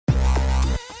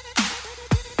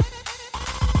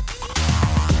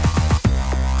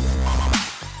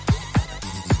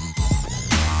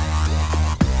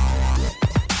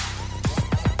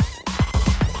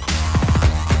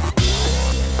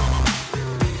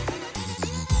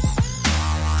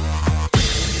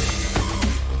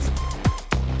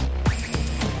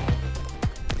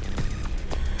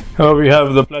We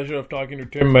have the pleasure of talking to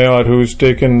Tim Mayotte, who's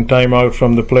taken time out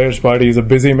from the Players Party. He's a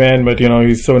busy man, but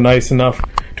he's so nice enough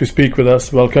to speak with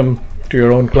us. Welcome to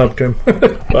your own club, Tim.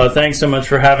 Well, thanks so much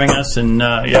for having us, and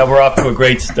we're off to a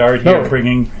great start here,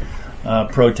 bringing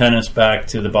pro tennis back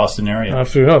to the Boston area.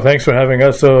 Absolutely. No, thanks for having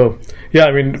us. So,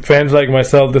 fans like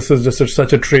myself, this is just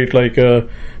such a treat.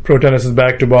 Pro tennis is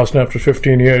back to Boston after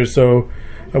 15 years. So,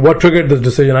 what triggered this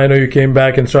decision? I know you came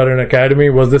back and started an academy.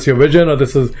 Was this your vision, or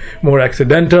this is more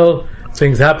accidental?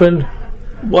 Things happened?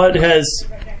 What has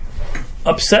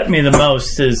upset me the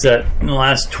most is that in the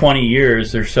last 20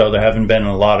 years or so, there haven't been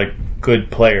a lot of good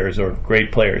players or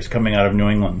great players coming out of New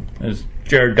England. There's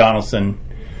Jared Donaldson,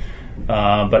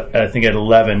 but I think at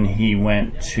 11 he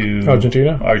went to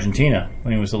Argentina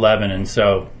when he was 11, and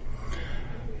so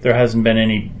there hasn't been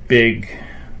any big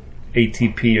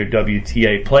ATP or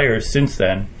WTA players since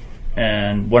then.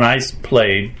 And when I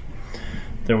played,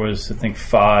 there was I think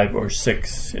 5 or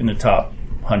 6 in the top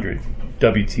 100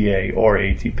 WTA or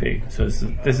ATP. So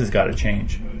this has got to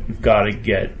change. We've got to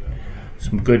get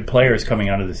some good players coming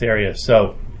out of this area.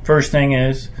 So first thing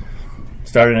is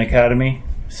start an academy.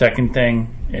 Second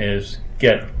thing is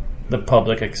get the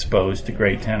public exposed to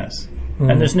great tennis.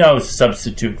 And there's no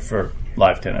substitute for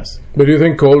live tennis. But do you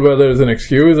think cold weather is an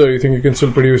excuse, or do you think you can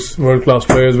still produce world-class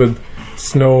players with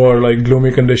snow or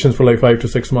gloomy conditions for 5 to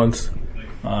 6 months?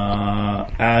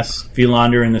 Ask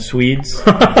Wilander and the Swedes.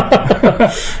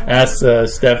 Ask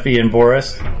Steffi and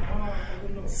Boris.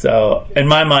 So in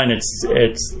my mind,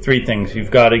 it's 3 things.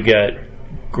 You've got to get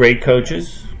great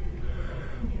coaches,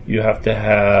 you have to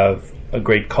have a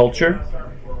great culture,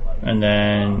 and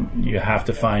then you have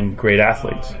to find great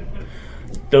athletes.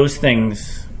 Those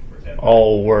things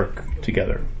all work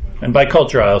together. And by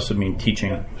culture, I also mean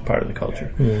teaching is part of the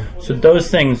culture. Yeah. So those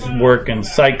things work in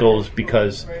cycles,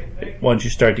 because once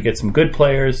you start to get some good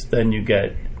players, then you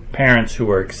get parents who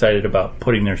are excited about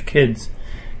putting their kids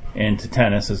into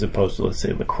tennis as opposed to, let's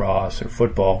say, lacrosse or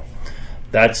football.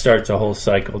 That starts a whole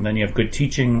cycle. And then you have good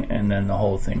teaching, and then the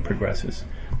whole thing progresses.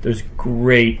 There's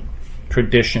great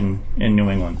tradition in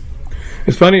New England.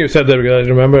 It's funny you said that, because I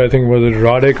remember, I think was it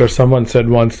Roddick or someone said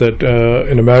once that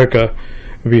in America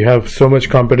we have so much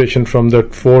competition from the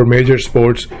 4 major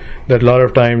sports that a lot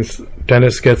of times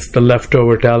tennis gets the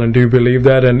leftover talent. Do you believe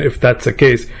that? And if that's the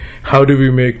case, how do we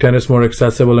make tennis more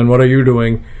accessible, and what are you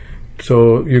doing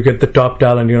so you get the top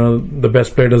talent? The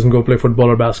best player doesn't go play football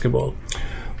or basketball.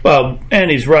 Well,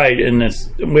 Andy's right in this.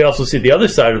 We also see the other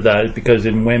side of that, because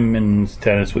in women's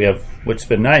tennis we have, what's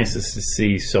been nice is to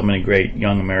see so many great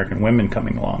young American women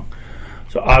coming along.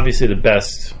 So obviously the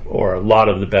best, or a lot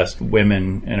of the best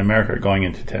women in America are going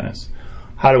into tennis.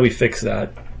 How do we fix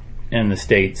that in the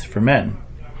States for men?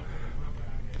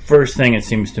 First thing, it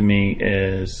seems to me,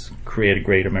 is create a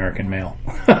great American male.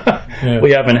 Yeah. We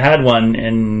haven't had one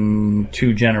in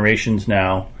 2 generations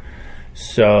now,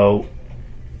 so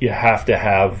you have to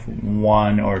have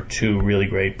 1 or 2 really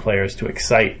great players to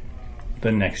excite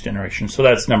the next generation. So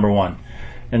that's number 1.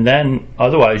 And then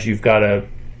otherwise you've got to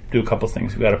do a couple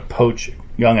things. You've got to poach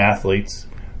young athletes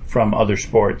from other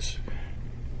sports.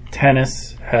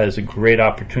 Tennis has a great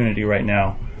opportunity right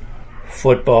now.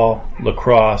 Football,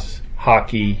 lacrosse,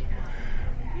 hockey,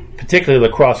 particularly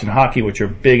lacrosse and hockey, which are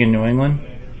big in New England.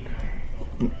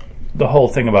 The whole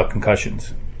thing about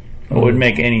concussions. It would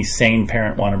make any sane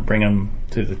parent want to bring them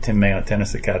to the Tim Mayotte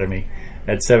Tennis Academy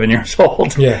at 7 years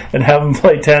old and have them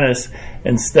play tennis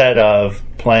instead of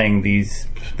playing these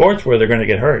sports where they're going to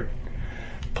get hurt.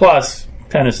 Plus,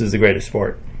 tennis is the greatest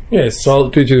sport. Yeah,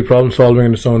 it teaches you problem solving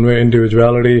in its own way,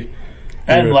 individuality.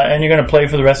 And you're going to play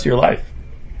for the rest of your life.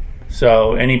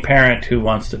 So any parent who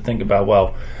wants to think about,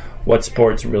 what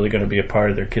sport's really going to be a part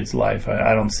of their kid's life,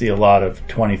 I don't see a lot of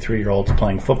 23-year-olds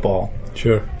playing football.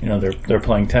 Sure. They're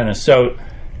playing tennis. So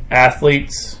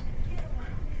athletes,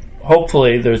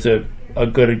 hopefully there's a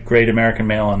great American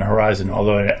male on the horizon,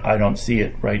 although I don't see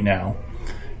it right now.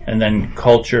 And then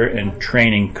culture and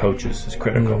training coaches is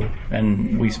critical.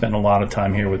 And we spend a lot of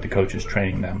time here with the coaches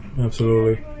training them.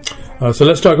 Absolutely. So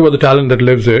let's talk about the talent that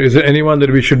lives there. Is there anyone that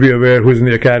we should be aware who's in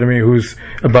the academy, who's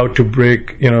about to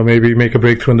break, maybe make a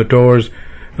breakthrough in the tours?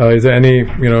 Is there any,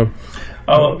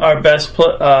 our best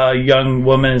young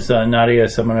woman is Nadia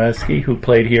Samoreski, who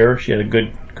played here. She had a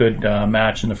good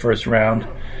match in the first round.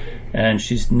 And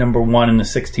she's number 1 in the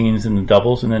 16s in the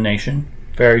doubles in the nation.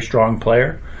 Very strong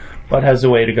player, but has a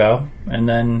way to go. And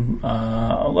then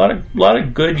a lot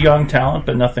of good young talent,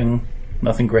 but nothing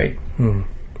great.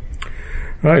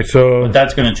 Right. So but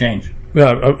that's going to change.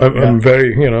 Yeah, I'm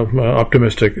very,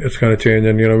 optimistic it's going to change,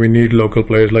 and we need local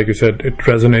players. Like you said, it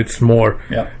resonates more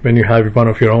when you have one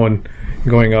of your own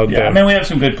going out there. I mean, we have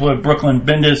some good players. Brooklyn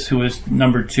Bindis, who was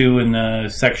number 2 in the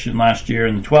section last year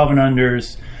in the 12 and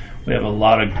unders. We have a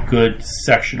lot of good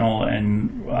sectional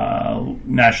and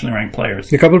nationally ranked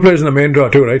players. A couple of players in the main draw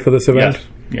too, right, for this event?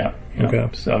 Yes. Yeah. Okay.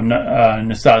 So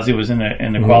Nastasi was in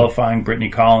the qualifying. Brittany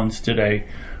Collins today,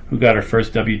 who got her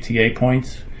first WTA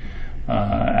points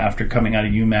after coming out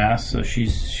of UMass. So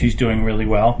she's doing really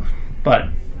well. But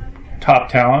top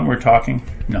talent, we're talking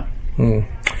no.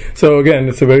 So again,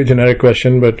 it's a very generic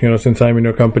question, but since I'm in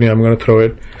your company, I'm going to throw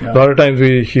it. Yeah. A lot of times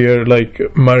we hear like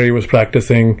Murray was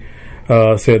practicing,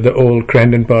 say at the old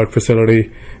Crandon Park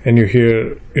facility, and you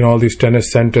hear all these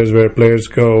tennis centers where players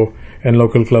go and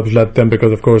local clubs let them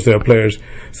because of course they are players.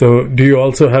 So do you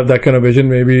also have that kind of vision?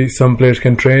 Maybe some players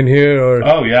can train here, or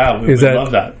oh yeah, we would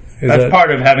love that. That's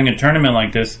part of having a tournament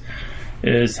like this,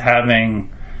 is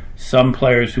having some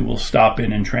players who will stop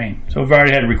in and train. So we've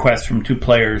already had requests from 2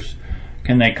 players.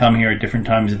 Can they come here at different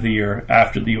times of the year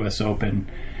after the U.S. Open?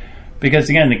 Because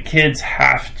again, the kids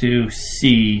have to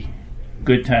see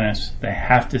good tennis. They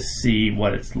have to see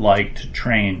what it's like to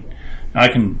train. Now, I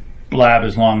can blab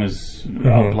as long as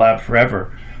I'll blab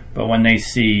forever, but when they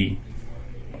see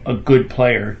a good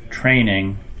player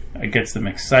training, it gets them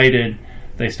excited.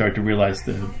 They start to realize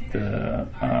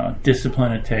the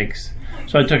discipline it takes.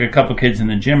 So I took a couple kids in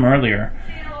the gym earlier.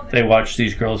 They watched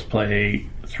these girls play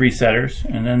 3-setters,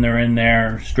 and then they're in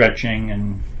there stretching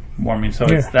and warming. So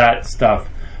it's that stuff.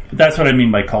 But that's what I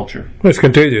mean by culture. Well, it's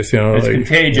contagious, It's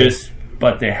contagious,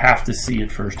 but they have to see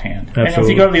it firsthand. Absolutely. And if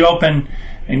you go to the Open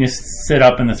and you sit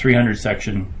up in the 300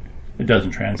 section, it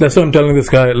doesn't translate. That's what I'm telling this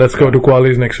guy. Let's go to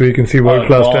qualies next week and see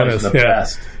world-class tennis. The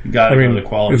best. You got to go to the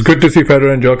qualies. It's good to see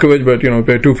Federer and Djokovic, but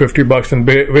pay $250 and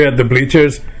way at the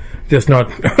bleachers, just not.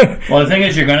 Well, the thing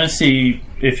is, you're going to see,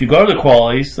 if you go to the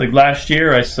qualies, like last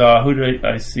year, I saw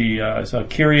I saw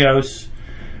Kyrgios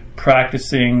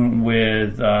practicing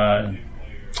with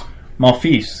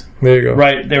Monfils. There you go.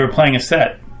 Right, they were playing a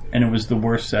set, and it was the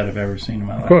worst set I've ever seen in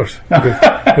my life. Of course.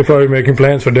 They're probably making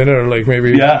plans for dinner, like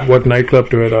maybe what nightclub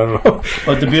to it, I don't know.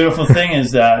 But the beautiful thing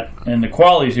is that in the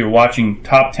qualies, you're watching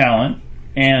top talent,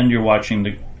 and you're watching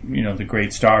the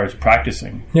great stars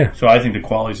practicing. Yeah. So I think the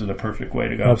qualies are the perfect way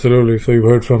to go. Absolutely. So you've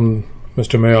heard from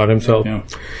Mr. Mayotte himself. Yeah.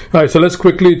 All right, so let's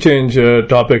quickly change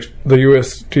topics. The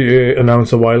USTA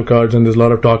announced the wild cards, and there's a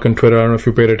lot of talk on Twitter. I don't know if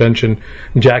you paid attention.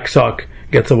 Jack Sock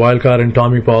gets a wild card, and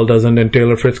Tommy Paul doesn't, and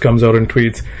Taylor Fritz comes out and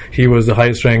tweets he was the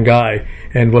highest ranked guy,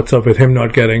 and what's up with him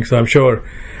not getting. So I'm sure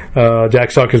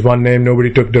Jack Sock is one name nobody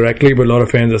took directly, but a lot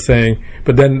of fans are saying.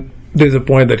 But then there's a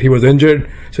point that he was injured,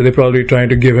 so they're probably trying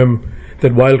to give him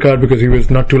that wild card because he was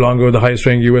not too long ago the highest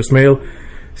ranked US male.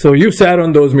 So you sat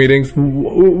on those meetings.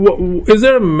 Is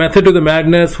there a method to the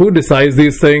madness? Who decides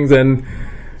these things? And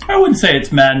I wouldn't say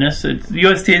it's madness. The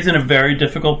USTA is in a very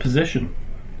difficult position.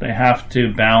 They have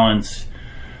to balance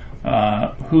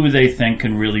who they think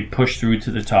can really push through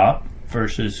to the top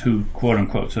versus who, quote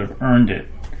unquote, sort of earned it.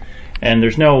 And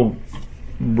there's no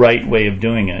right way of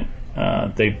doing it.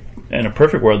 In a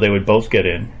perfect world, they would both get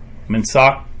in. I mean,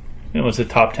 Sock was a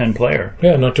top 10 player.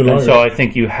 Yeah, not too long ago. So I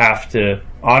think you have to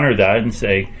honor that and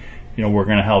say, we're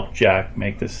going to help Jack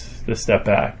make this step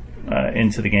back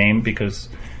into the game because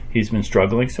he's been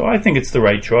struggling. So I think it's the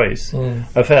right choice.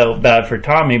 I felt bad for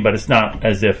Tommy, but it's not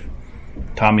as if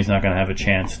Tommy's not going to have a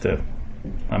chance to.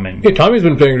 Tommy's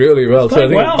been playing really well. So I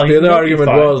think the other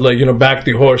argument was back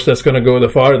the horse that's going to go the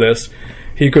farthest.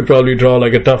 He could probably draw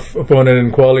like a tough opponent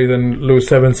in quali, then lose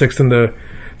 7-6 in the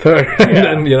third. And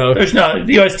then, there's not,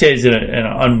 the USTA is in an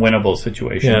unwinnable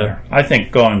situation there. I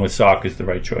think going with Sock is the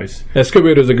right choice.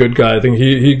 Escobedo is a good guy. I think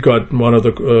he got one of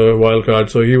the wild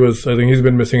cards, so I think he's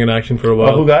been missing in action for a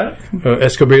while. Who got it?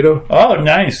 Escobedo. Oh,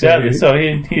 nice. Yeah, so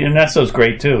Ernesto's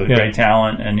great too. Great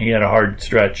talent, and he had a hard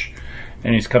stretch,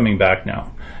 and he's coming back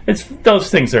now. Those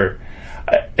things are,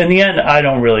 in the end, I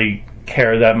don't really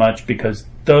care that much because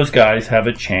those guys have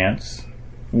a chance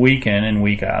week in and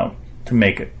week out to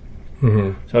make it.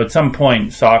 Mm-hmm. So at some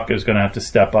point, Sock is going to have to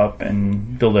step up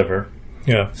and deliver.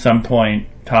 Yeah. At some point,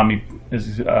 Tommy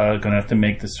is going to have to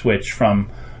make the switch from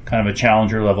kind of a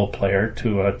challenger level player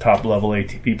to a top level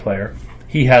ATP player.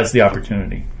 He has the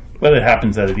opportunity. Whether it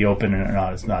happens at the Open or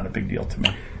not is not a big deal to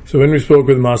me. So when we spoke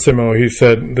with Massimo, he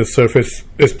said the surface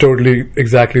is totally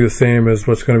exactly the same as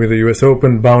what's going to be the US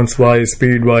Open, bounce-wise,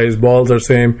 speed-wise, balls are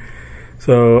same.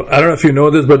 So I don't know if you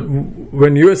know this, but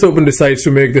when US Open decides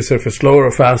to make the surface slower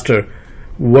or faster,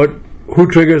 who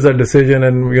triggers that decision,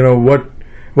 and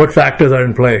what factors are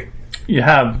in play? You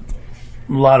have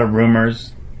a lot of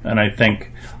rumors. And I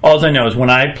think all I know is when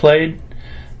I played,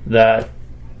 that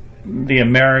the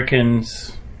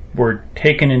Americans were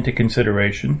taken into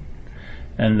consideration,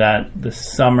 and that the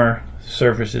summer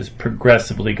surfaces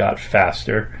progressively got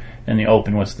faster, and the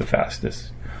Open was the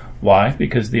fastest. Why?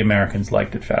 Because the Americans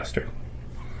liked it faster.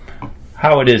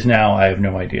 How it is now, I have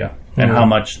no idea, and how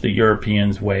much the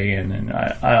Europeans weigh in. And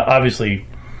I obviously,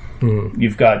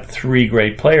 you've got 3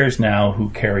 great players now who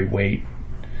carry weight.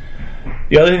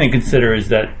 The other thing to consider is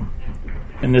that,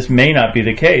 and this may not be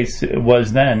the case, it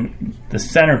was then, the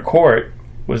center court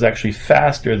was actually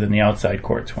faster than the outside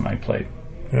courts when I played.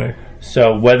 Right.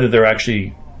 So whether they're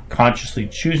actually consciously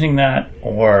choosing that,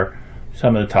 or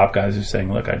some of the top guys are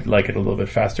saying, look, I'd like it a little bit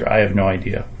faster, I have no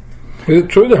idea. Is it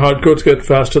true the hard courts get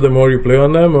faster the more you play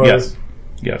on them? Or? Yes.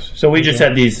 So we just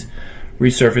had these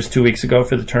resurfaced 2 weeks ago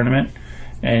for the tournament,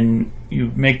 and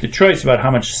you make the choice about how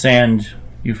much sand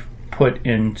you've put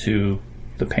into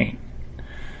the paint.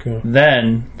 Okay.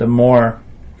 Then the more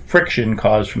friction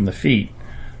caused from the feet,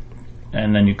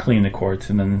 and then you clean the courts,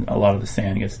 and then a lot of the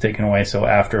sand gets taken away. So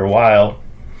after a while,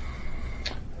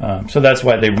 so that's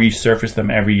why they resurface them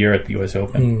every year at the U.S.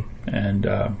 Open. And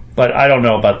but I don't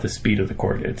know about the speed of the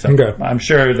court. I'm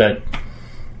sure that,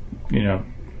 you know,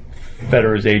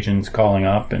 Federer's agent's calling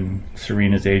up, and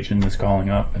Serena's agent is calling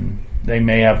up, and they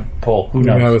may have a pull. Who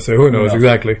knows? I would say, who knows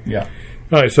exactly. Yeah.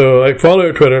 All right. So I follow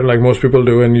your Twitter like most people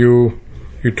do, and you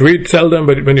tweet seldom,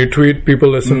 but when you tweet, people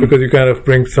listen because you kind of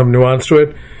bring some nuance to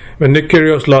it. When Nick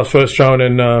Kyrgios lost first round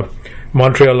in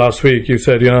Montreal last week, you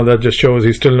said, that just shows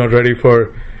he's still not ready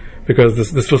for, because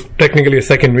this was technically a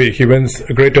second week. He wins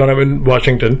a great tournament in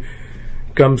Washington,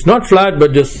 comes not flat,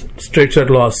 but just straight set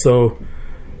loss. So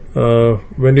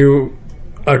when you,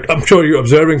 I'm sure you're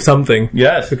observing something.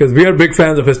 Yes. Because we are big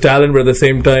fans of his talent, but at the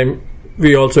same time,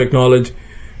 we also acknowledge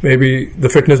maybe the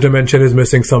fitness dimension is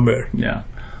missing somewhere. Yeah.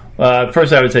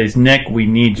 First I would say is, Nick, we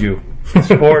need you. The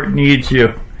sport needs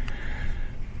you.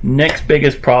 Nick's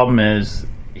biggest problem is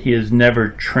he has never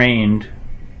trained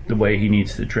the way he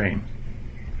needs to train.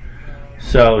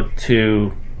 So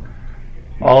to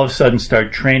all of a sudden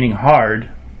start training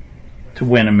hard to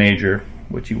win a major,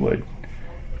 which he would,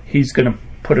 he's going to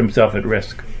put himself at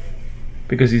risk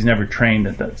because he's never trained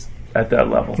at that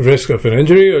level. Risk of an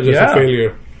injury or just a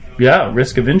failure? Yeah,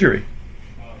 risk of injury.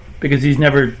 Because he's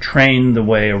never trained the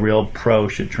way a real pro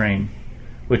should train,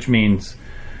 which means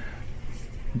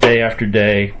day after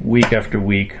day, week after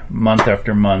week, month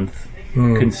after month,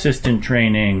 consistent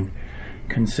training,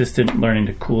 consistent learning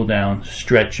to cool down,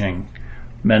 stretching,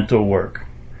 mental work.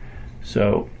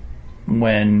 So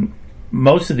when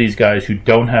most of these guys who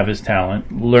don't have his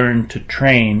talent learn to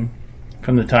train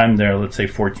from the time they're, let's say,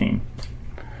 14,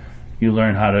 you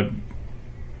learn how to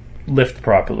lift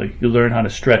properly, you learn how to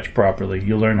stretch properly,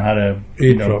 you learn how to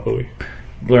eat properly,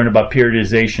 learn about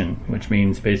periodization, which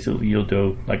means basically you'll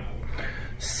do like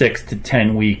 6 to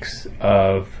 10 weeks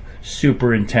of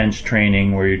super intense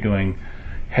training where you're doing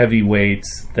heavy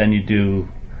weights, then you do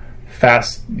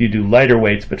lighter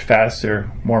weights but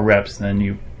faster, more reps, then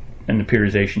you, in the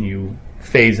periodization, you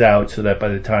phase out so that by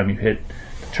the time you hit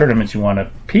the tournaments you want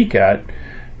to peak at,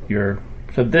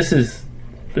 there's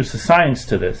a science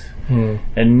to this.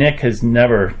 And Nick has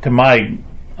never, to my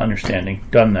understanding,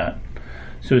 done that.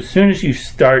 So as soon as you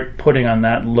start putting on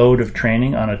that load of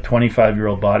training on a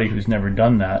 25-year-old body who's never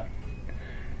done that,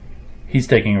 he's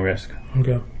taking a risk.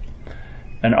 Okay.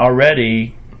 And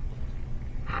already,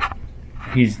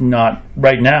 he's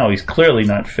clearly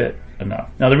not fit enough.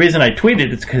 Now, the reason I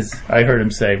tweeted is because I heard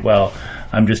him say, well,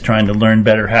 I'm just trying to learn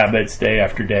better habits day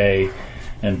after day,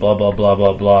 and blah, blah, blah,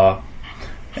 blah, blah.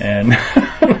 And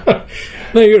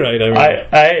no, you're right.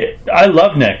 I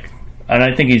love Nick. And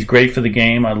I think he's great for the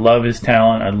game. I love his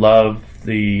talent. I love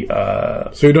the...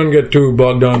 So you don't get too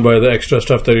bogged down by the extra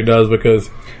stuff that he does because...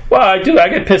 Well, I do. I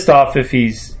get pissed off if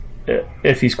he's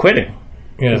quitting.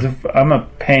 Yeah. Because if I'm a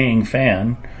paying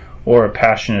fan or a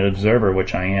passionate observer,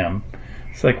 which I am,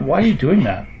 it's like, why are you doing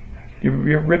that?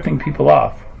 You're ripping people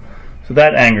off. So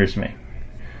that angers me.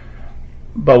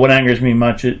 But what angers me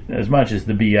as much is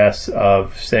the BS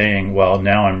of saying, well,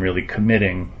 now I'm really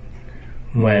committing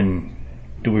when...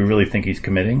 Do we really think he's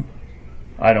committing?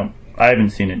 I haven't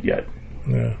seen it yet.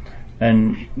 Yeah.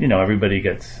 And, everybody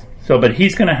gets... But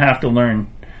he's going to have to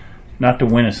learn not to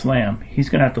win a slam. He's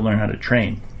going to have to learn how to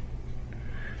train.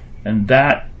 And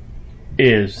that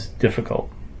is difficult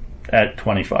at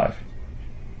 25.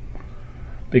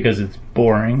 Because it's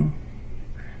boring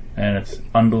and it's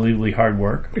unbelievably hard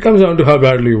work. It comes down to how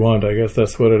badly you want. I guess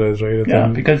that's what it is,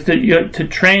 right? Because to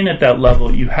train at that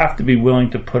level, you have to be willing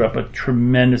to put up a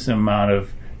tremendous amount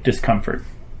of discomfort.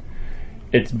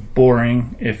 It's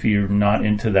boring if you're not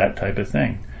into that type of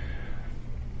thing.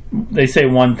 they say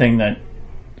one thing that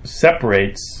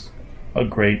separates a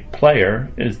great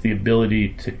player is the ability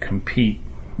to compete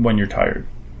when you're tired.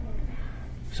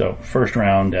 So first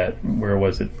round at, where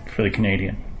was it, for the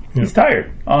Canadian? He's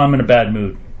tired. Oh, I'm in a bad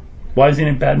mood. Why is he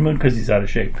in a bad mood? Because he's out of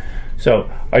shape. So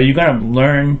are you going to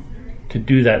learn to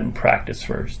do that in practice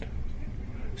first?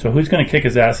 So who's going to kick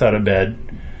his ass out of bed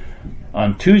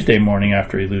on Tuesday morning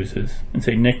after he loses and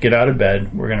say, Nick, get out of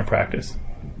bed, we're going to practice?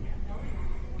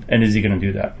 And is he going to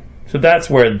do that? So that's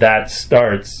where that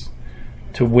starts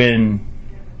to win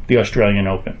the Australian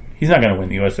Open. He's not going to win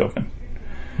the US Open.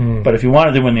 But if he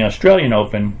wanted to win the Australian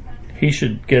Open, he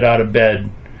should get out of bed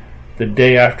the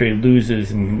day after he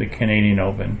loses in the Canadian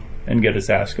Open and get his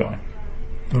ass going.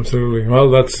 Absolutely. Well,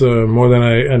 that's more than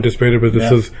I anticipated, but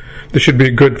this should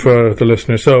be good for the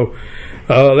listener. So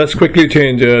let's quickly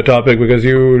change topic, because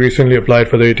you recently applied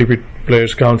for the ATP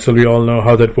Players Council. We all know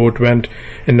how that vote went,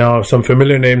 and now some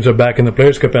familiar names are back in the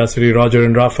players' capacity, Roger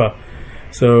and Rafa.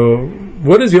 So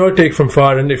what is your take from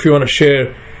far, and if you want to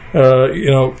share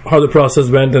how the process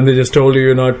went, and they just told you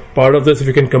you're not part of this, if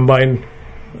you can combine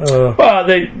well,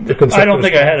 I don't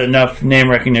think I had enough name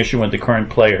recognition with the current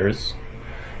players,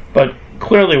 but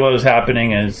clearly what was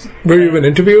happening is... Were you even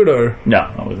interviewed, or...?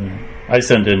 No, I wasn't. I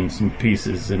sent in some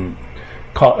pieces, and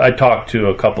I talked to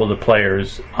a couple of the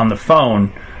players on the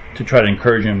phone to try to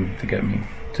encourage them to get me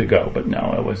to go, but no,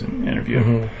 I wasn't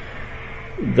interviewed.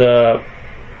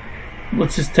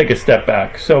 Let's just take a step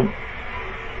back. So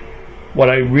what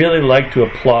I really like to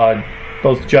applaud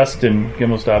both Justin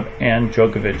Gimelstob and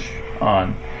Djokovic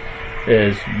on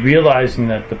is realizing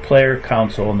that the player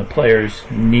council and the players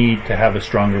need to have a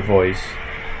stronger voice,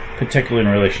 particularly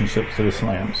in relationship to the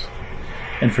slams.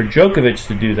 And for Djokovic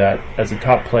to do that as a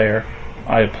top player,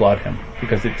 I applaud him,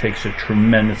 because it takes a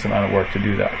tremendous amount of work to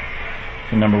do that.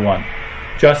 So number one.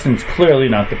 Justin's clearly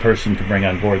not the person to bring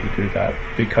on board to do that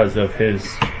because of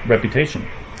his reputation.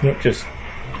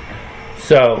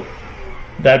 So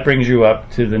that brings you up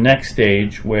to the next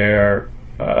stage where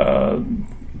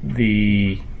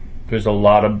there's a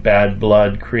lot of bad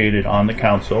blood created on the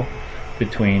council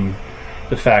between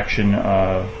the faction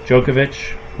of Djokovic,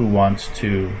 who wants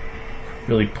to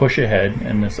really push ahead,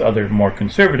 and this other more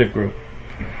conservative group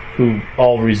who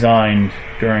all resigned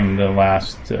during the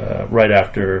last right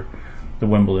after the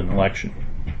Wimbledon election.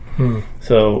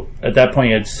 So at that point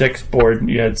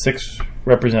you had six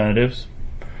representatives,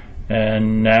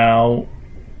 and now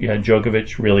you had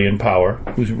Djokovic really in power,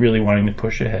 who's really wanting to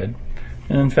push ahead.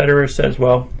 And then Federer says,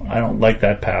 well, I don't like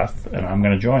that path, and I'm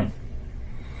going to join.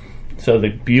 So the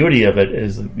beauty of it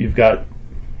is you've got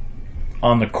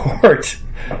on the court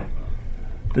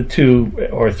the two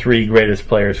or three greatest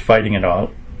players fighting it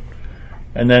out.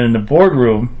 And then in the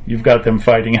boardroom, you've got them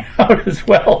fighting it out as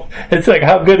well. It's like,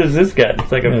 how good does this get?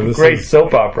 It's like a great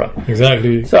soap opera.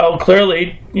 Exactly. So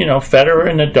clearly, Federer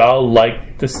and Nadal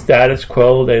liked the status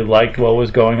quo. They liked what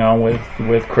was going on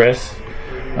with Chris.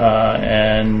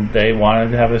 And they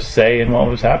wanted to have a say in what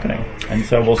was happening. And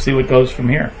so we'll see what goes from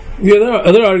here. Yeah, the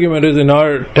other argument is in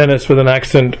our Tennis with an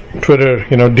Accent Twitter,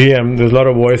 DM, there's a lot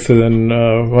of voices, and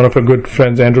one of our good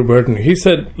friends, Andrew Burton, he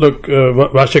said, look,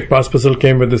 Vasek Pospisil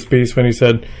came with this piece when he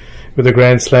said, with the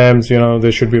Grand Slams,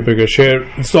 there should be a bigger share.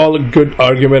 It's all a good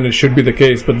argument, it should be the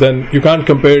case, but then you can't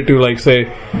compare it to, like, say,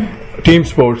 team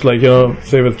sports, like,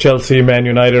 say with Chelsea, Man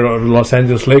United, or Los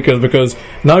Angeles Lakers, because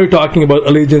now you're talking about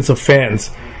allegiance of fans,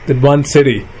 that one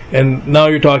city, and now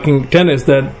you're talking tennis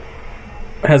that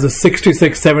has a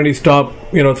 66-70 stop,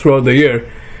 throughout the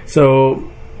year.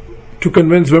 So to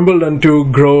convince Wimbledon to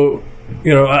grow,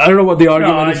 I don't know what the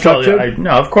argument is structured.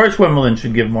 No, of course Wimbledon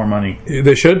should give more money.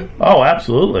 They should? Oh,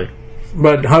 absolutely.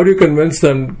 But how do you convince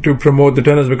them to promote the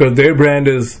tennis? Because their brand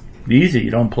is... Easy, you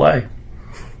don't play.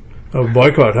 A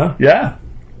boycott, huh? Yeah.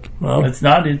 Well, it's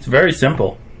very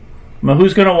simple. I mean,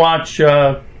 who's going to watch,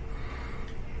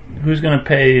 who's going to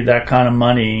pay that kind of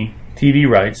money, TV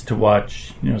rights, to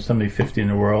watch somebody 50 in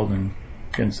the world and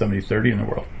against somebody 30 in the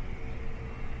world?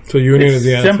 So union is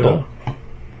the answer. Simple.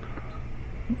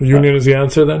 Union is the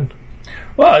answer then?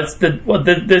 Well,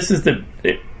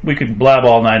 we could blab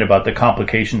all night about the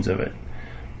complications of it.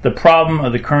 The problem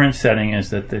of the current setting is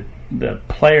that the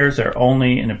players are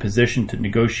only in a position to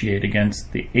negotiate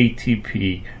against the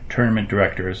ATP tournament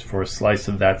directors for a slice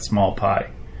of that small pie.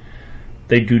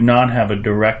 They do not have a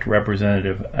direct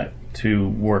representative to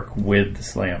work with the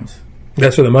slams.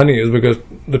 That's where the money is, because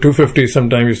the 250s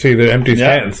sometimes you see the empty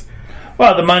stands.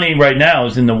 Well, the money right now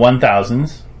is in the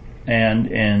 1000s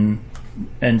and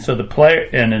so the player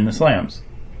and in the slams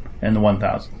and the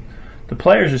 1000s. The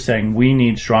players are saying we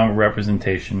need stronger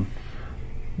representation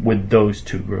with those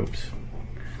two groups.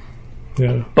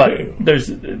 Yeah. But there's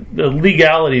the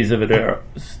legalities of it are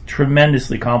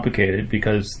tremendously complicated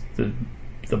because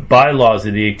the bylaws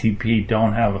of the ATP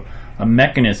don't have a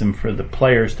mechanism for the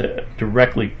players to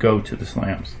directly go to the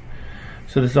slams.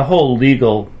 So there's a whole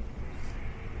legal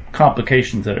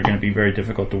complications that are going to be very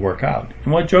difficult to work out.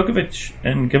 And what Djokovic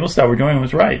and Gimelstob were doing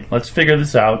was right. Let's figure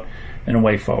this out and a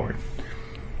way forward.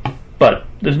 But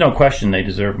there's no question they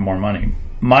deserve more money.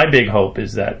 My big hope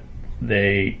is that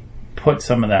they put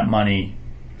some of that money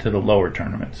to the lower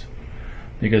tournaments.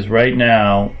 Because right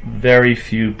now, very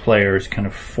few players can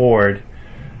afford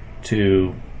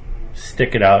to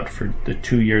stick it out for the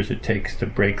 2 years it takes to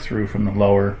break through from the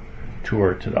lower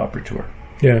tour to the upper tour.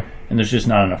 Yeah. And there's just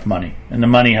not enough money. And the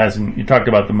money hasn't, you talked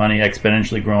about the money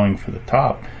exponentially growing for the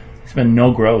top. There's been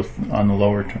no growth on the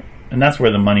lower tour. And that's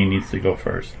where the money needs to go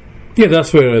first. Yeah,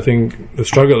 that's where I think the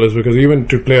struggle is, because even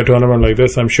to play a tournament like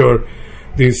this, I'm sure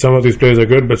some of these players are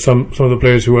good, but some of the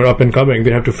players who are up and coming,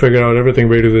 they have to figure out everything.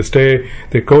 Where do they stay?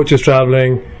 Their coach is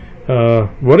traveling.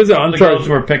 What is the entourage? The girls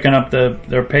who are picking up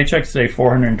their paychecks today,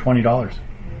 $420.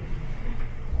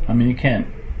 I mean, you can't.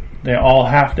 They all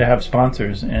have to have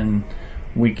sponsors, and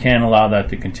we can't allow that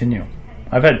to continue.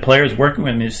 I've had players working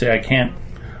with me say,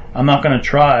 I'm not going to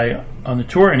try on the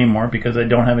tour anymore because I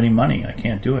don't have any money. I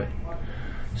can't do it.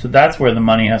 So that's where the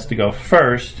money has to go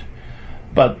first.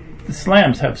 But the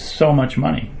slams have so much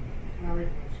money.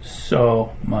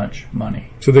 So much money.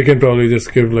 So they can probably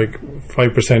just give like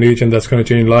 5% each, and that's going to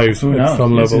change lives at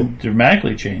some level. It's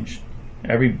dramatically changed.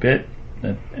 Every bit.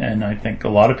 And I think a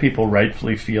lot of people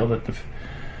rightfully feel that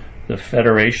the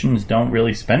federations don't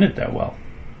really spend it that well.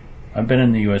 I've been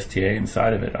in the USTA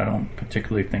inside of it. I don't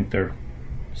particularly think they're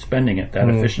spending it that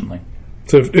efficiently.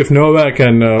 So if Novak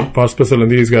and Pospisil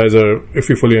and these guys are, if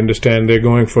you fully understand, they're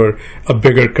going for a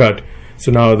bigger cut.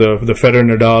 So now the Federer,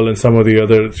 Nadal, and some of the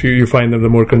others, you find them the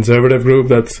more conservative group.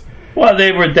 Well,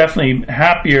 they were definitely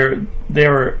happier. They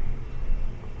were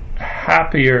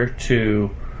happier to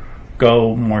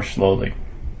go more slowly.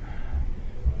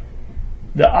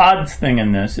 The odds thing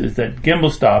in this is that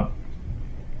Gimelstob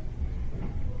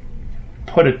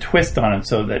put a twist on it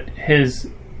so that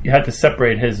you had to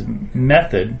separate his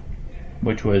method,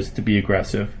 which was to be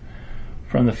aggressive,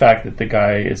 from the fact that the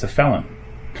guy is a felon.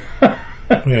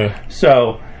 Yeah.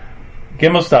 So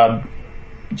Gimelstob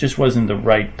just wasn't the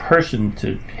right person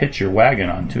to hitch your wagon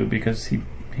onto, because he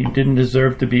didn't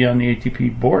deserve to be on the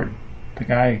ATP board. The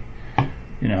guy,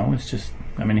 it's just,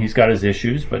 he's got his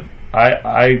issues, but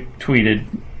I tweeted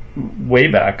way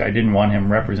back I didn't want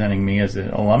him representing me as an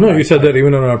alumni. No, you said that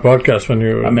even on our podcast when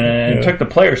you were... it took the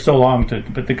player so long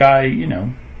but the guy,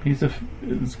 he's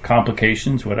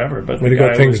complications, whatever. But he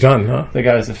got things done, huh? The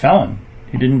guy's a felon.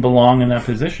 He didn't belong in that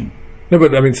position. No,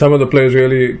 but some of the players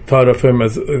really thought of him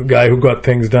as a guy who got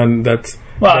things done.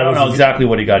 I don't know exactly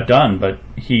what he got done, but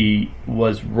he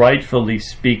was rightfully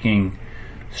speaking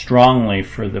strongly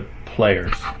for the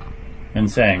players and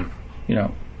saying,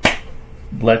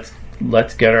 let's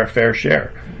get our fair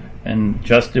share. And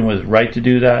Justin was right to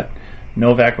do that.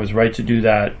 Novak was right to do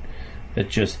that. It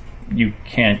just, you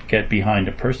can't get behind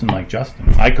a person like Justin.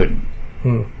 I couldn't.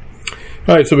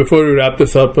 All right, so before we wrap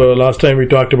this up, last time we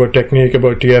talked about technique,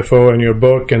 about TFO and your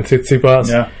book and Tsitsipas.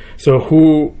 Yeah. So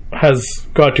who has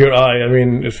caught your eye?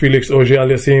 Is Felix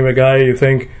Auger-Aliassime a guy you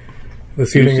think the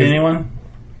ceiling you see anyone?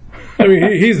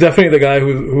 He's definitely the guy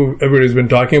who everybody's been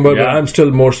talking about, but I'm still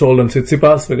more sold on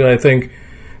Tsitsipas, because I think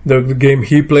the game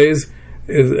he plays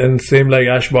is, and same like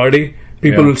Ash Barty,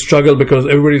 people will struggle because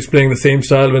everybody's playing the same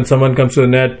style. When someone comes to the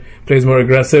net, plays more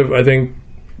aggressive, I think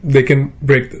they can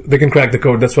crack the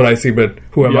code. That's what I see, but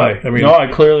who am I? No, I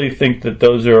clearly think that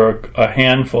those are a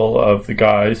handful of the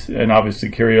guys, and obviously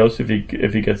Kyrgios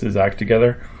if he gets his act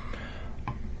together.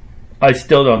 I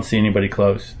still don't see anybody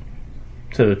close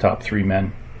to the top three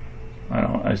men.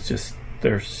 It's just,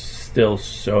 they're still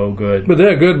so good. But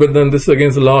they're good, but then this is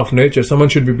against the law of nature. Someone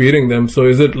should be beating them. So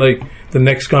is it like the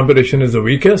next competition is the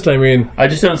weakest? I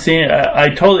just don't see it. I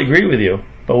totally agree with you,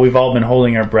 but we've all been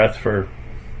holding our breath for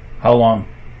how long?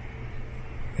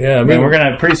 Yeah,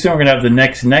 pretty soon we're gonna have the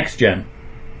next gen.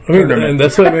 And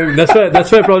that's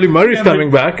why probably Murray's coming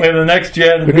back. We have the next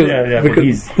gen.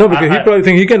 Because he probably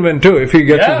think he can win too if he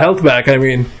gets his health back.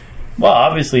 Well,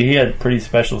 obviously he had a pretty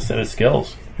special set of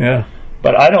skills. Yeah,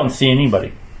 but I don't see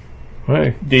anybody.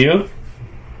 Right? Do you?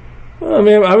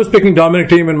 I was picking Dominic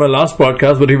Thiem in my last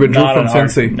podcast, but he withdrew from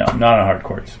Cincy. No, not on hard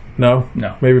courts. No,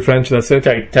 maybe French. That's it.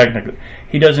 Technically,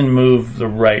 he doesn't move the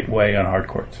right way on hard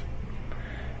courts.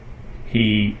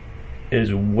 He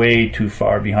is way too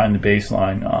far behind the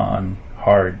baseline on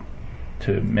hard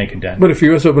to make a dent. But if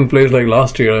US Open plays like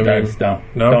last year,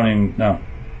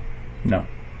 no.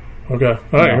 Okay.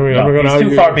 All right. No, I'm not going to he's argue.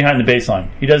 too far behind the baseline.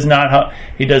 He does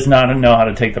not know how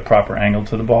to take the proper angle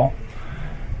to the ball.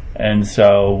 And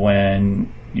so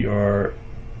when you're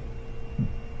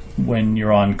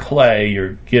on clay,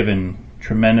 you're given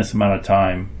tremendous amount of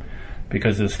time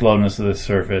because of the slowness of the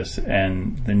surface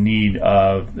and the need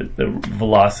of the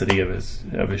velocity of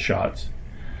his shots.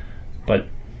 But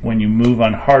when you move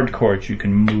on hard courts, you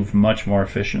can move much more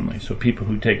efficiently. So people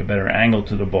who take a better angle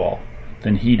to the ball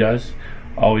than he does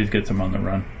always gets them on the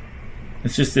run.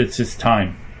 It's just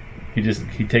time.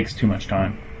 He takes too much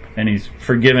time, and he's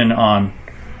forgiven on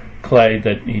clay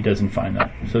that he doesn't find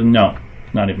that. So no,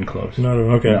 not even close.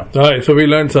 Okay. No. All right. So we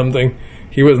learned something.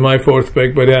 He was my fourth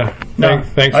pick, but yeah. Thanks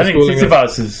for I think schooling us.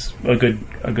 Tsitsipas is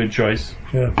a good choice.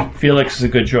 Yeah. Felix is a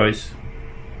good choice.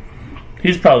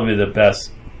 He's probably the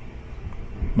best,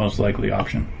 most likely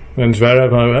option. And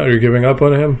Zverev, are you giving up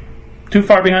on him? Too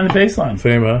far behind the baseline.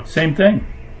 Same, huh? Same thing.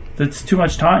 That's too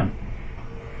much time.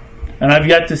 And I've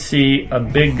yet to see a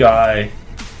big guy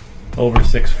over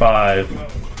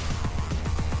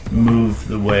 6'5" move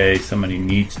the way somebody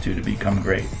needs to become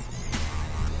great.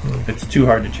 It's too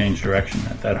hard to change direction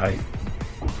at that height.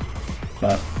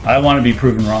 But I want to be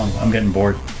proven wrong. I'm getting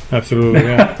bored. Absolutely,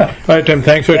 yeah. All right, Tim,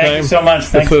 thanks for your time. Thank you so much.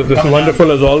 Thanks This is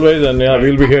wonderful as always, and yeah,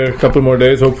 we'll be here a couple more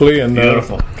days, hopefully, and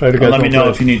Beautiful. Try to get Let me some know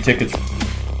players. if you need tickets.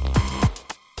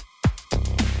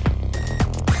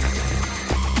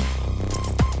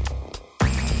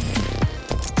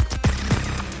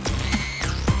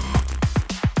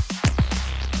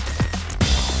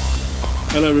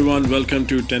 Hello everyone, welcome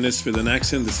to Tennis with an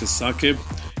Accent. This is Saqib,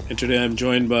 and today I'm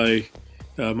joined by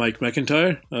Mike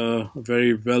McIntyre, a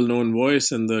very well-known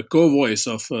voice and the co-voice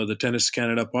of the Tennis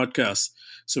Canada podcast.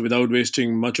 So without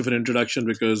wasting much of an introduction,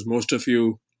 because most of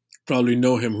you probably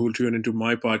know him who tune into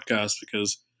my podcast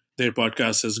because their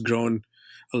podcast has grown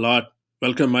a lot.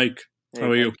 Welcome, Mike. Hey,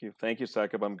 How are you? Thank you,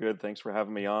 Saqib. I'm good. Thanks for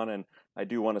having me on. And I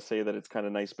do want to say that it's kind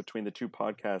of nice between the two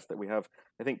podcasts that we have,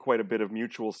 I think, quite a bit of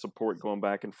mutual support going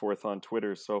back and forth on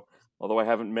Twitter. So although I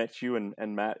haven't met you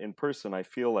and Matt in person, I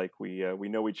feel like we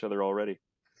know each other already.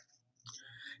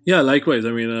 Yeah, likewise.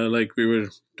 I mean, like we were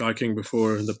talking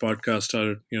before the podcast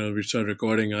started, we started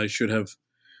recording. I should have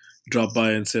dropped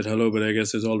by and said hello, but I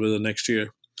guess it's always the next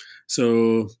year.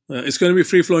 So it's going to be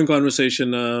free-flowing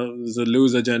conversation. There's a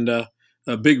loose agenda.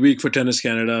 A big week for Tennis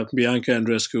Canada. Bianca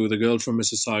Andreescu, the girl from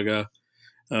Mississauga.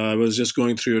 I was just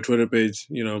going through your Twitter page,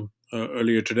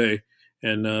 earlier today,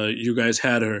 and you guys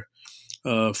had her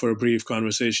for a brief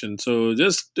conversation. So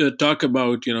just talk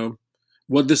about,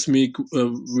 what this week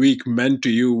meant to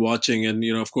you watching. And,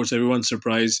 of course, everyone's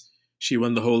surprised she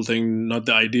won the whole thing. Not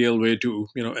the ideal way to,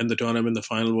 end the tournament. The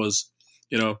final was,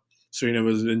 Serena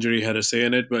was injury had a say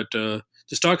in it. But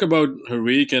just talk about her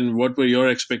week and what were your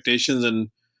expectations and,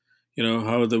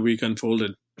 how the week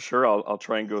unfolded. Sure, I'll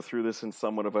try and go through this in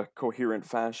somewhat of a coherent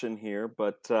fashion here.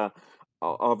 But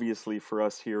obviously for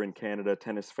us here in Canada,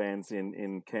 tennis fans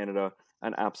in Canada,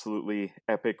 an absolutely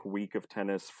epic week of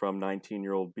tennis from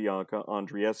 19-year-old Bianca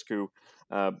Andreescu.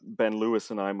 Ben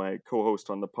Lewis and I, my co-host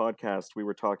on the podcast, we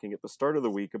were talking at the start of the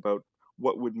week about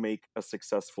what would make a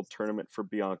successful tournament for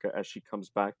Bianca as she comes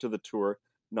back to the tour,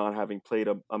 not having played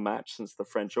a match since the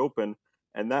French Open,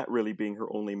 and that really being her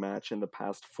only match in the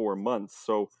past 4 months.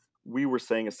 So we were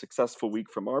saying a successful week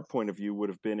from our point of view would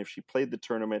have been if she played the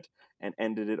tournament and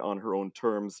ended it on her own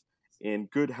terms in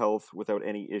good health without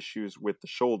any issues with the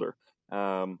shoulder.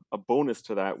 A bonus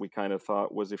to that, we kind of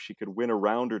thought, was if she could win a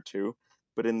round or two.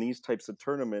 But in these types of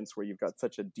tournaments where you've got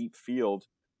such a deep field,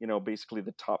 basically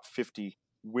the top 50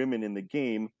 women in the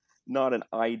game, not an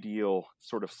ideal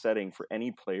sort of setting for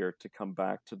any player to come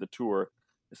back to the tour,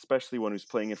 especially one who's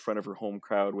playing in front of her home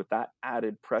crowd with that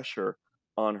added pressure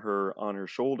on her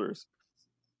shoulders.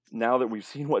 Now that we've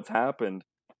seen what's happened,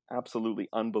 absolutely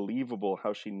unbelievable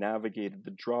how she navigated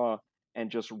the draw and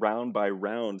just round by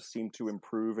round seemed to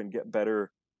improve and get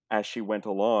better as she went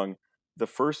along. The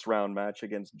first round match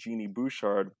against Jeannie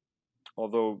Bouchard,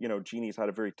 although, Jeannie's had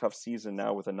a very tough season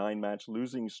now with a 9-match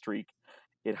losing streak,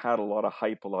 it had a lot of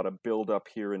hype, a lot of build up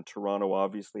here in Toronto,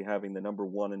 obviously having the number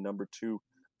 1 and number 2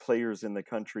 players in the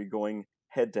country going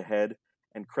head to head.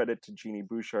 And credit to Jeannie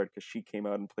Bouchard because she came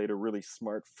out and played a really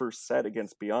smart first set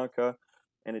against Bianca,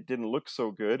 and it didn't look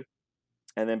so good.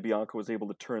 And then Bianca was able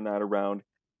to turn that around,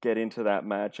 get into that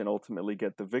match, and ultimately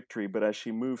get the victory. But as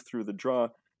she moved through the draw,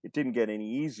 it didn't get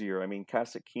any easier. I mean,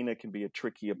 Kasatkina can be a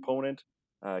tricky opponent.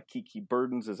 Kiki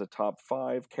Bertens is a top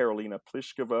 5. Karolina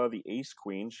Pliskova, the ace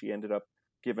queen, she ended up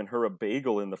giving her a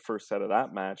bagel in the first set of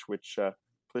that match, which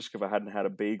Pliskova hadn't had a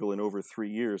bagel in over 3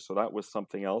 years, so that was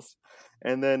something else.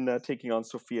 And then taking on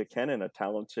Sofia Kenin, a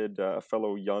talented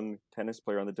fellow young tennis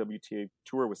player on the WTA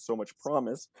Tour with so much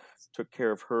promise, took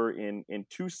care of her in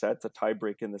 2 sets, a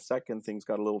tiebreak in the second. Things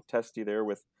got a little testy there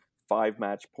with 5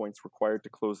 match points required to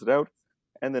close it out.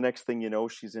 And the next thing you know,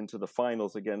 she's into the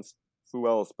finals against who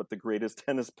else but the greatest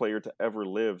tennis player to ever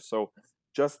live. So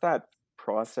just that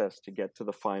process to get to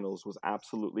the finals was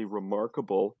absolutely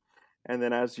remarkable. And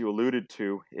then, as you alluded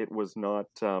to, it was not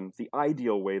the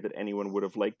ideal way that anyone would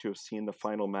have liked to have seen the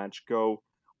final match go,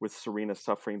 with Serena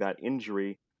suffering that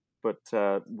injury. But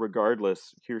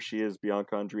regardless, here she is,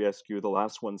 Bianca Andreescu, the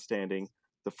last one standing,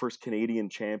 the first Canadian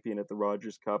champion at the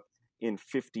Rogers Cup in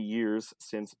 50 years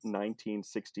since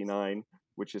 1969,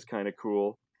 which is kind of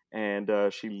cool. And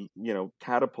she,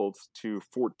 catapults to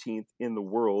 14th in the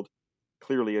world,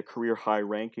 clearly a career high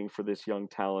ranking for this young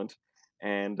talent.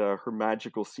 And her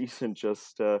magical season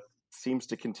just seems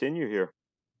to continue here.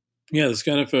 Yeah, it's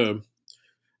kind of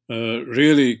a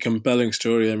really compelling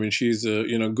story. I mean, she's a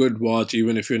good watch,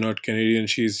 even if you're not Canadian.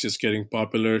 She's just getting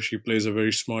popular. She plays a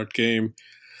very smart game.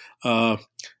 And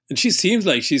she seems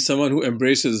like she's someone who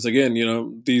embraces, again,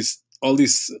 all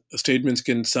these statements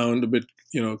can sound a bit,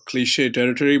 cliche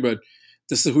territory, but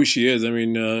this is who she is. I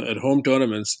mean, at home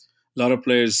tournaments, a lot of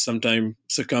players sometimes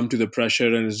succumb to the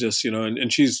pressure, and it's just,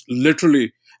 and she's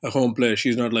literally a home player.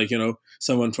 She's not like,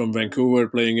 someone from Vancouver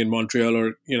playing in Montreal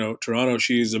or, Toronto.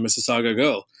 She's a Mississauga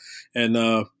girl.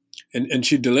 And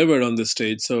she delivered on this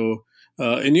stage. So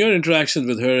in your interactions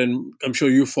with her, and I'm sure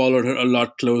you followed her a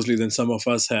lot closely than some of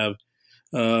us have,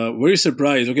 were you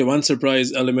surprised? Okay, one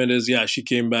surprise element is, she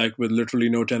came back with literally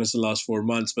no tennis in the last 4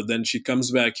 months, but then she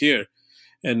comes back here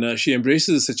and she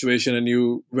embraces the situation, and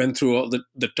you went through all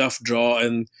the tough draw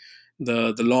and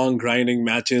the long grinding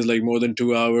matches, like more than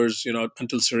 2 hours,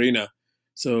 until Serena.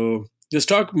 So just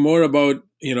talk more about,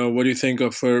 what do you think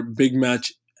of her big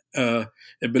match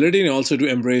ability, and also to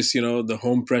embrace, the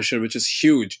home pressure, which is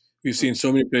huge. We've seen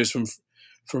so many players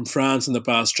from France in the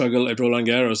past struggle at Roland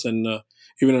Garros, and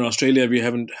even in Australia, we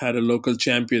haven't had a local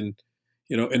champion,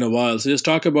 in a while. So just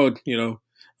talk about,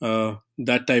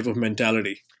 that type of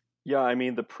mentality. Yeah, I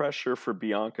mean, the pressure for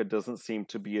Bianca doesn't seem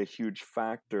to be a huge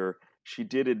factor. She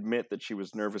did admit that she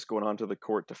was nervous going onto the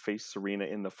court to face Serena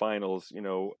in the finals.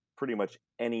 Pretty much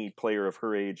any player of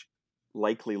her age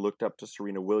likely looked up to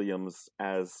Serena Williams,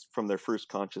 as from their first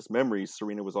conscious memories,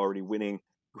 Serena was already winning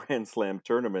Grand Slam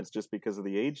tournaments just because of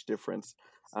the age difference.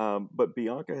 But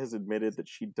Bianca has admitted that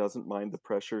she doesn't mind the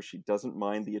pressure. She doesn't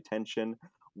mind the attention.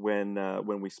 When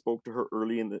we spoke to her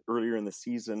earlier in the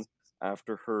season,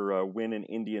 after her win in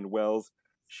Indian Wells,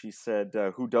 she said,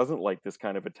 who doesn't like this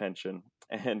kind of attention?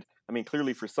 And I mean,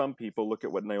 clearly for some people, look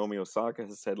at what Naomi Osaka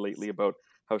has said lately about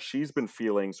how she's been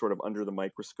feeling sort of under the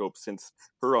microscope since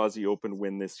her Aussie Open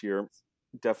win this year.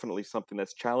 Definitely something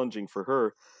that's challenging for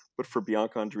her. But for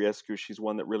Bianca Andreescu, she's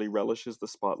one that really relishes the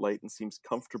spotlight and seems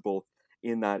comfortable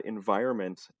in that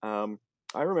environment. I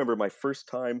remember my first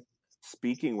time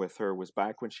speaking with her was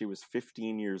back when she was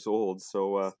 15 years old.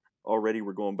 So already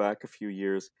we're going back a few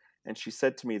years. And she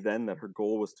said to me then that her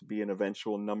goal was to be an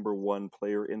eventual number 1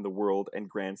 player in the world and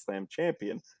Grand Slam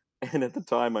champion. And at the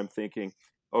time I'm thinking,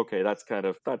 okay, that's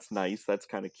nice. That's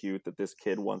kind of cute that this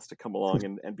kid wants to come along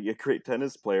and be a great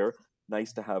tennis player.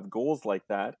 Nice to have goals like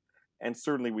that. And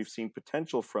certainly we've seen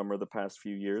potential from her the past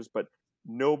few years, but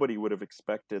nobody would have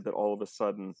expected that all of a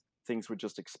sudden things would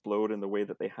just explode in the way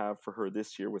that they have for her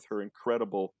this year, with her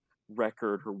incredible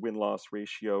record. Her win-loss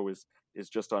ratio is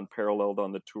just unparalleled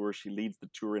on the tour. She leads the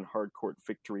tour in hard court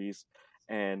victories.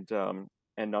 And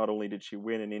not only did she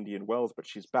win in Indian Wells, but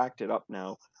she's backed it up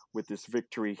now with this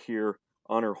victory here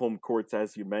on her home courts,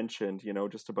 as you mentioned,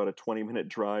 just about a 20-minute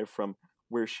drive from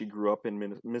where she grew up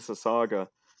in Mississauga.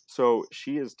 So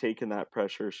she has taken that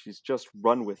pressure. She's just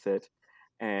run with it.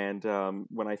 And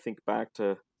when I think back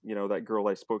to, that girl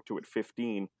I spoke to at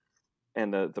 15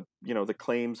 and the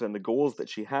claims and the goals that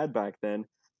she had back then,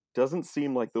 doesn't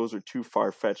seem like those are too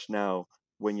far-fetched now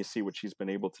when you see what she's been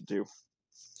able to do.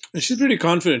 And she's pretty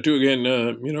confident too.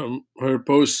 Again, her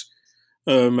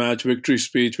post-match victory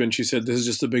speech, when she said this is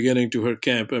just the beginning to her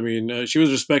camp. I mean, she was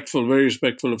very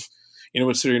respectful of,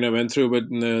 what Serena went through, but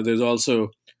there's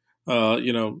also,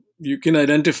 you can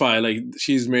identify like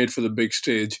she's made for the big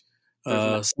stage.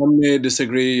 Some may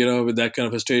disagree, with that kind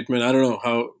of a statement. I don't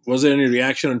know was there any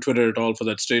reaction on Twitter at all for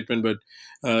that statement? But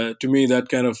to me, that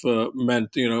kind of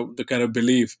meant, the kind of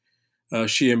belief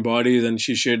she embodies, and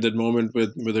she shared that moment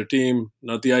with her team.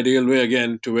 Not the ideal way,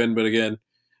 again, to win, but again,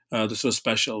 this was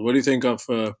special. What do you think of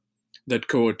that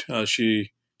quote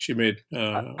she she made.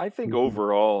 I think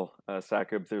overall,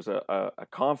 Sakib, there's a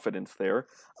confidence there.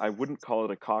 I wouldn't call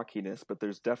it a cockiness, but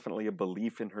there's definitely a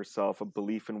belief in herself, a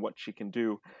belief in what she can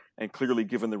do. And clearly,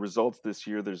 given the results this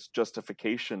year, there's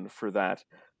justification for that.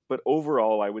 But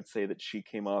overall, I would say that she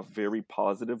came off very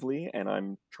positively, and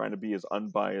I'm trying to be as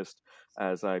unbiased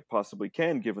as I possibly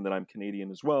can, given that I'm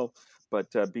Canadian as well.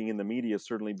 But being in the media,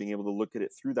 certainly being able to look at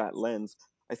it through that lens,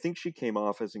 I think she came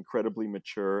off as incredibly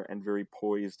mature and very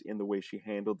poised in the way she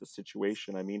handled the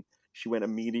situation. I mean, she went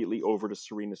immediately over to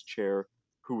Serena's chair,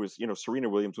 who was, Serena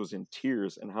Williams was in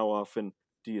tears. And how often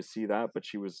do you see that? But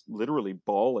she was literally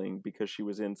bawling because she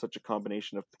was in such a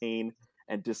combination of pain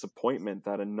and disappointment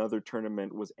that another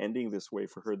tournament was ending this way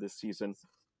for her this season.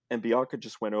 And Bianca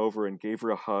just went over and gave her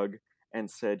a hug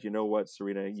and said, "You know what,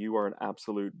 Serena, you are an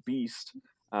absolute beast.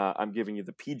 I'm giving you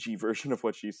the PG version of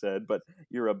what she said, but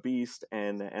you're a beast,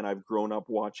 and I've grown up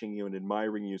watching you and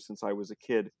admiring you since I was a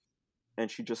kid." And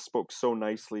she just spoke so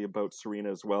nicely about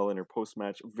Serena as well in her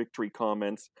post-match victory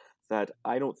comments that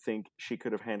I don't think she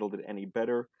could have handled it any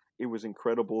better. It was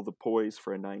incredible, the poise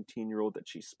for a 19-year-old that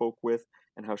she spoke with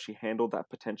and how she handled that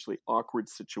potentially awkward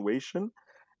situation.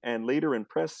 And later in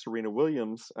press, Serena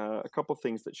Williams, a couple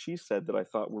things that she said that I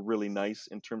thought were really nice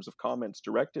in terms of comments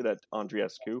directed at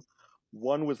Andreescu.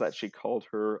 One was that she called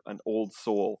her an old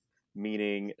soul,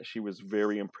 meaning she was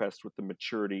very impressed with the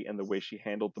maturity and the way she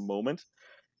handled the moment.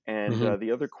 And Mhm.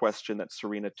 the other question that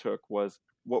Serena took was,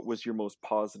 what was your most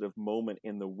positive moment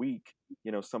in the week?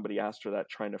 Somebody asked her that,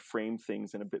 trying to frame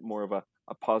things in a bit more of a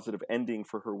positive ending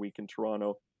for her week in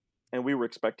Toronto. And we were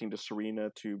expecting to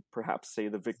Serena to perhaps say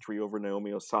the victory over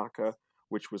Naomi Osaka,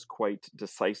 which was quite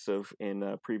decisive in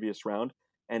a previous round.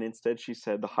 And instead, she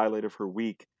said the highlight of her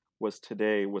week was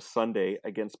Sunday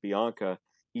against Bianca.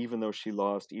 Even though she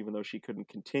lost, even though she couldn't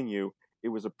continue, it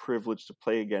was a privilege to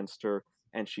play against her.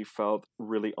 And she felt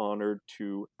really honored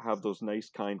to have those nice,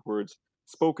 kind words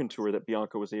spoken to her, that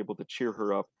Bianca was able to cheer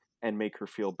her up and make her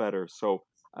feel better. So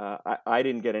I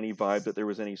didn't get any vibe that there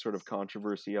was any sort of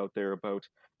controversy out there about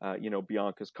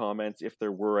Bianca's comments. If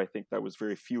there were, I think that was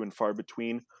very few and far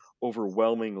between,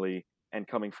 overwhelmingly, and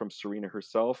coming from Serena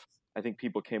herself. I think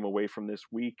people came away from this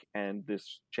week and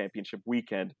this championship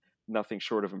weekend nothing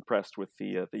short of impressed with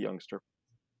the youngster.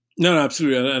 No, no,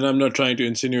 absolutely. And I'm not trying to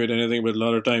insinuate anything, but a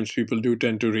lot of times people do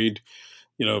tend to read,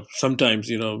 sometimes,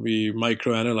 we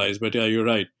microanalyze. But yeah, you're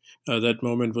right. That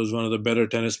moment was one of the better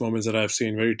tennis moments that I've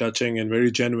seen. Very touching and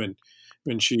very genuine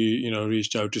when she,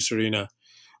 reached out to Serena.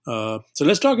 So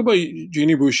let's talk about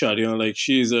Jeannie Bouchard. Like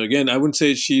she's, again, I wouldn't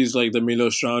say she's like the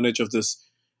Milos Raonic of this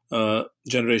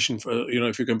generation,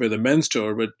 if you compare the men's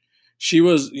tour, but she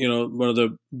was, one of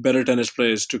the better tennis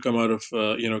players to come out of,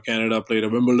 Canada, played a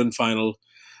Wimbledon final.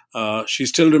 She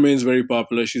still remains very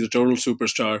popular. She's a total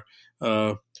superstar.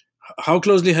 Uh, how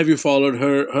closely have you followed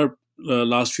her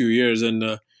last few years,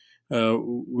 and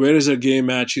where is her game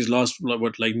at? She's lost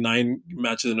like 9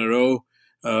 matches in a row.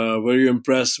 Were you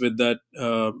impressed with that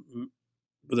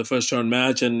with the first round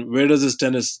match? And where does this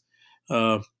tennis?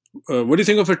 What do you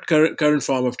think of her current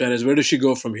form of tennis? Where does she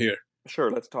go from here?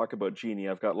 Sure, let's talk about Jeannie.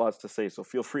 I've got lots to say, so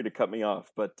feel free to cut me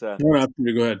off. But No,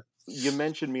 absolutely. Go ahead. you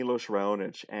mentioned Milos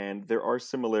Raonic, and there are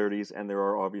similarities and there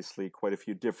are obviously quite a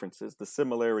few differences. The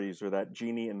similarities are that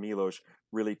Jeannie and Milos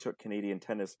really took Canadian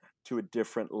tennis to a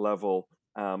different level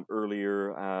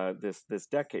earlier this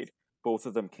decade. Both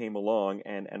of them came along,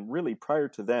 and really prior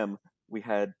to them, we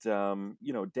had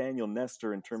Daniel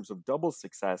Nestor in terms of double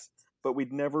success, but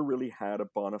we'd never really had a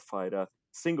bona fide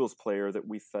singles player that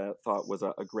we thought was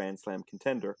a Grand Slam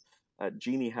contender.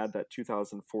 Jeannie had that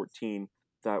 2014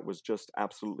 that was just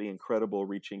absolutely incredible,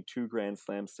 reaching 2 Grand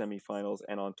Slam semifinals,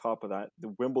 and on top of that,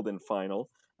 the Wimbledon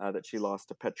final that she lost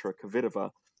to Petra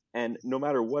Kvitova. And no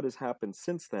matter what has happened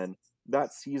since then,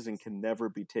 that season can never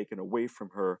be taken away from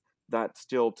her. That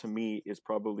still, to me, is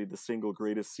probably the single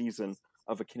greatest season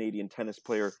of a Canadian tennis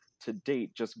player to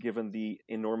date, just given the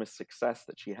enormous success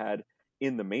that she had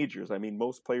in the majors. I mean,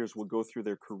 most players will go through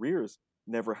their careers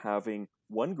never having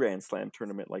one Grand Slam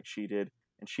tournament like she did,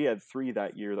 and she had 3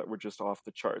 that year that were just off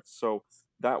the charts. So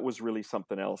that was really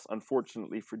something else.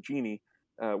 Unfortunately for Jeannie,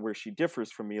 where she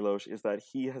differs from Milos is that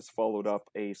he has followed up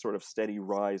a sort of steady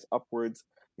rise upwards.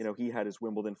 He had his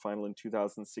Wimbledon final in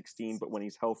 2016, but when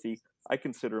he's healthy, I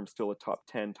consider him still a top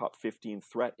 10, top 15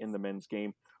 threat in the men's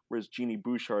game, whereas Jeannie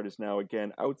Bouchard is now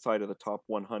again outside of the top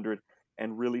 100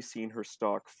 and really seen her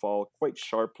stock fall quite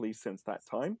sharply since that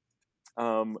time.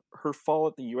 Her fall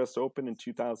at the US Open in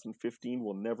 2015,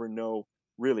 we'll never know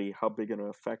really how big an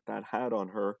effect that had on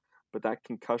her. But that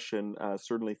concussion,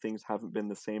 certainly things haven't been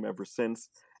the same ever since.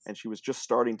 And she was just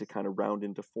starting to kind of round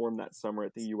into form that summer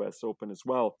at the US Open as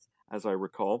well, as I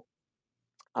recall.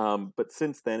 But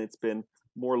since then, it's been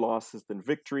more losses than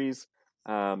victories.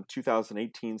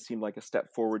 2018 seemed like a step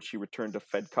forward. She returned to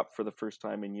Fed Cup for the first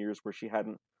time in years, where she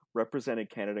hadn't represented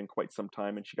Canada in quite some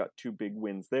time, and she got 2 big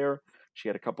wins there. She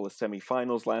had a couple of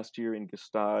semifinals last year in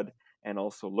Gstaad and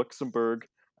also Luxembourg.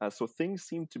 So things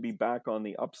seem to be back on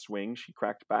the upswing. She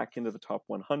cracked back into the top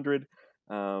 100,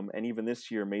 and even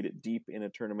this year made it deep in a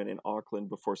tournament in Auckland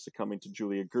before succumbing to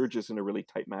Julia Gurgis in a really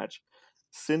tight match.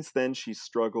 Since then, she's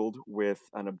struggled with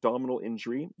an abdominal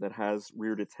injury that has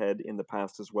reared its head in the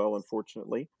past as well,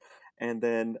 unfortunately. And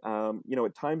then,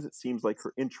 at times it seems like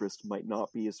her interest might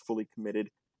not be as fully committed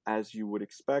as you would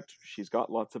expect. She's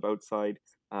got lots of outside,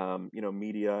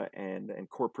 media and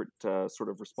corporate sort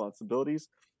of responsibilities.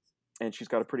 And she's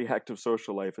got a pretty active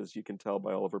social life, as you can tell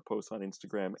by all of her posts on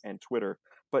Instagram and Twitter.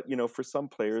 But, for some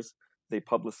players, they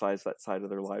publicize that side of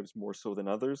their lives more so than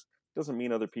others. Doesn't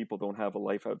mean other people don't have a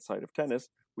life outside of tennis.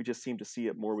 We just seem to see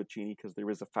it more with Jeannie because there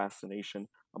is a fascination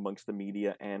amongst the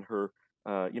media and her,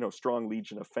 strong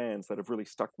legion of fans that have really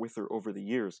stuck with her over the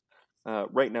years.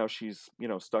 Right now, she's,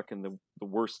 stuck in the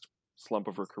worst slump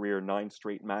of her career, 9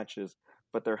 straight matches.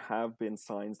 But there have been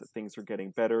signs that things are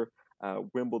getting better.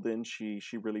 Wimbledon, she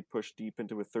really pushed deep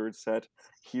into a third set.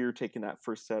 Here, taking that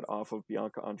first set off of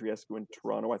Bianca Andreescu in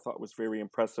Toronto, I thought was very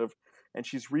impressive. And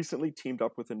she's recently teamed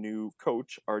up with a new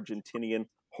coach, Argentinian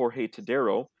Jorge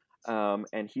Tadero,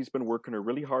 and he's been working her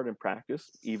really hard in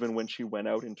practice. Even when she went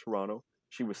out in Toronto,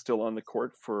 she was still on the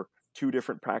court for 2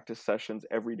 different practice sessions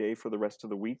every day for the rest of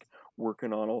the week,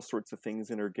 working on all sorts of things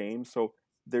in her game. So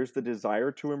there's the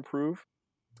desire to improve.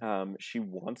 She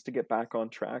wants to get back on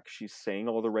track. She's saying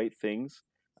all the right things.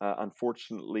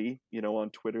 Unfortunately, on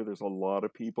Twitter, there's a lot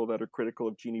of people that are critical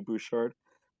of Jeannie Bouchard,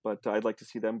 but I'd like to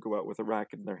see them go out with a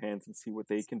racket in their hands and see what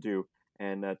they can do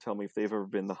and tell me if they've ever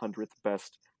been the 100th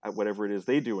best at whatever it is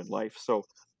they do in life. So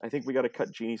I think we got to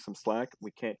cut Jeannie some slack.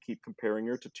 We can't keep comparing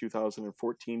her to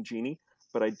 2014 Jeannie,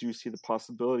 but I do see the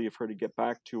possibility of her to get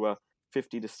back to a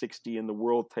 50 to 60 in the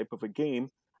world type of a game.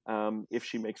 If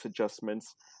she makes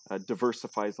adjustments,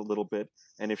 diversifies a little bit,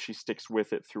 and if she sticks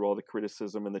with it through all the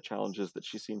criticism and the challenges that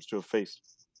she seems to have faced.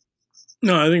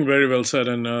 No, I think very well said.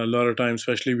 And a lot of times,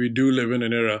 especially, we do live in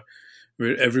an era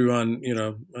where everyone,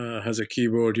 has a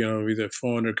keyboard, with a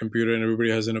phone or computer, and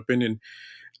everybody has an opinion.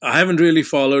 I haven't really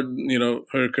followed,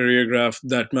 her career graph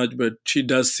that much, but she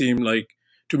does seem like,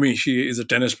 to me, she is a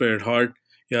tennis player at heart.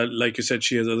 Yeah, like you said,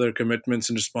 she has other commitments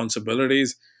and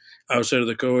responsibilities outside of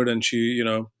the court, and she,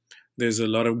 there's a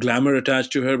lot of glamour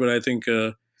attached to her. But I think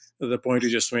the point you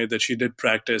just made, that she did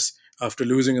practice after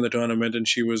losing in the tournament, and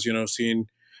she was, seen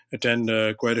attend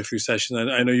quite a few sessions.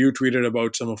 And I know you tweeted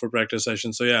about some of her practice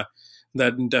sessions. So yeah,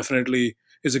 that definitely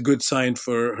is a good sign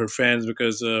for her fans,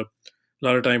 because a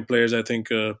lot of time players, I think,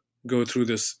 go through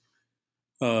this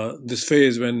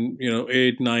phase when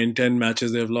 8, 9, 10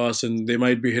 matches they've lost, and they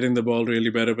might be hitting the ball really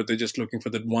better, but they're just looking for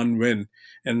that one win.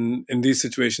 And in these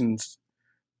situations,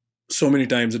 so many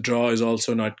times the draw is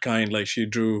also not kind. Like she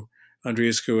drew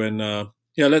Andreescu, and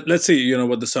let's see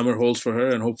what the summer holds for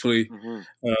her, and hopefully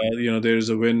there's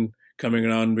a win coming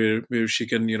around where she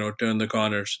can turn the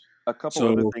corners. A couple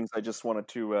other things I just wanted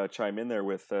to chime in there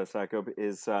with, Sakub,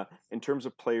 is in terms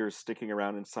of players sticking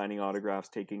around and signing autographs,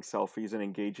 taking selfies, and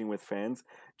engaging with fans.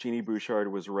 Jeannie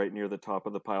Bouchard was right near the top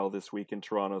of the pile this week in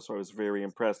Toronto, so I was very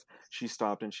impressed. She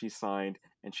stopped and she signed,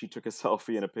 and she took a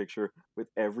selfie and a picture with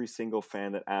every single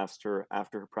fan that asked her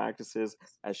after her practices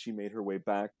as she made her way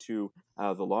back to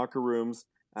the locker rooms.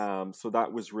 So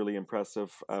that was really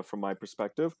impressive from my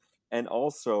perspective. And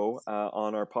also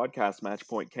on our podcast,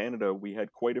 Matchpoint Canada, we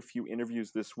had quite a few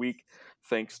interviews this week,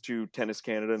 thanks to Tennis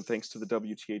Canada and thanks to the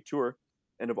WTA Tour.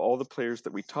 And of all the players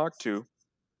that we talked to,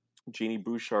 Jeannie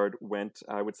Bouchard went,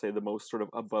 I would say, the most sort of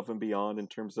above and beyond in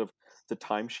terms of the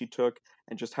time she took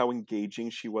and just how engaging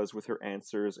she was with her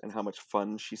answers and how much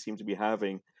fun she seemed to be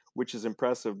having, which is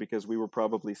impressive because we were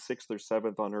probably 6th or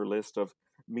 7th on her list of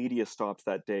media stops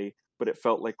that day, but it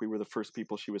felt like we were the first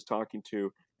people she was talking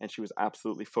to, and she was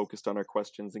absolutely focused on our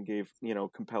questions and gave,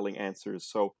 compelling answers.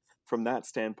 So from that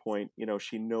standpoint,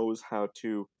 she knows how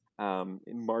to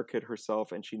market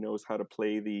herself, and she knows how to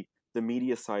play the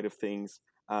media side of things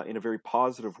in a very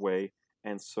positive way.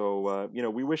 And so,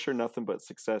 we wish her nothing but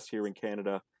success here in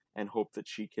Canada and hope that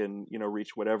she can,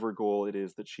 reach whatever goal it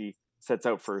is that she sets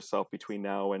out for herself between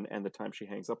now and the time she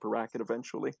hangs up her racket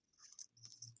eventually.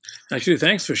 Actually,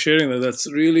 thanks for sharing that. That's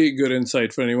really good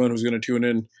insight for anyone who's going to tune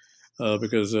in,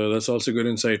 because that's also good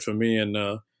insight for me.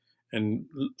 And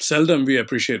seldom we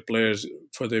appreciate players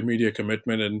for their media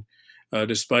commitment. And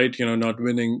despite not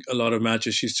winning a lot of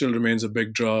matches, she still remains a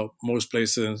big draw most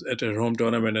places at her home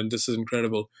tournament. And this is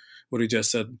incredible what he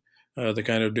just said. the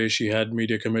kind of day she had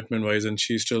media commitment wise, and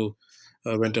she still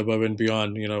went above and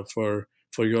beyond,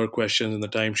 for your questions and the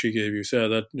time she gave you. So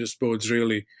that just bodes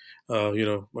really,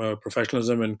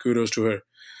 professionalism, and kudos to her.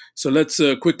 So let's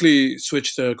quickly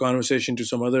switch the conversation to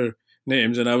some other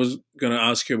names. And I was going to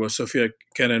ask you about Sophia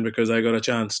Kenin because I got a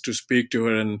chance to speak to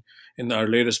her. And in our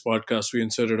latest podcast, we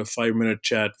inserted a 5-minute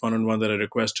chat, one-on-one, that I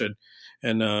requested.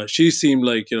 And she seemed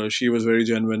like, she was very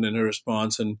genuine in her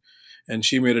response. And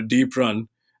she made a deep run.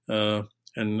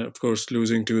 And of course,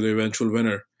 losing to the eventual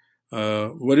winner.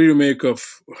 What do you make of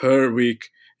her week,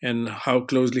 and how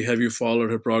closely have you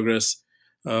followed her progress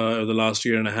over the last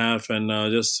year and a half? And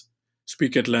just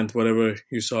speak at length whatever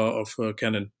you saw of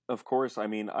Kenin. Of course, I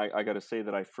mean, I got to say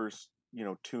that I first,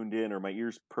 tuned in, or my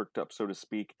ears perked up, so to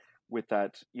speak, with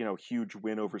that, huge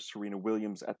win over Serena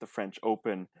Williams at the French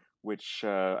Open, which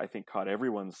I think caught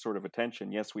everyone's sort of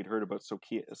attention. Yes, we'd heard about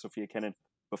Sophia Kenin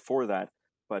before that,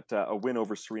 but a win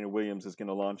over Serena Williams is going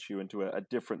to launch you into a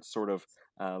different sort of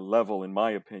level, in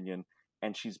my opinion.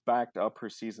 And she's backed up her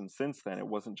season since then. It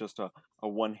wasn't just a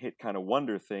one-hit kind of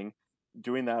wonder thing.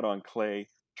 Doing that on clay,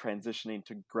 transitioning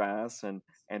to grass, and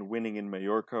winning in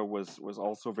Mallorca was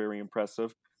also very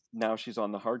impressive. Now she's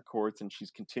on the hard courts, and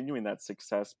she's continuing that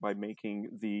success by making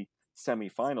the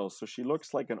semifinals. So she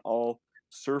looks like an all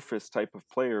surface type of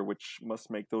player, which must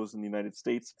make those in the United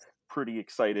States pretty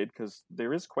excited, because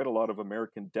there is quite a lot of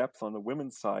American depth on the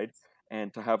women's side.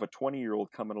 And to have a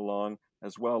 20-year-old coming along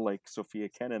as well, like Sophia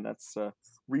Kenin, that's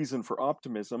reason for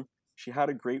optimism. She had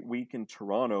a great week in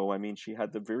Toronto. I mean, she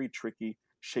had the very tricky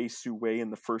Shea Su Wei in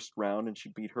the first round, and she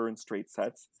beat her in straight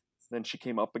sets. Then she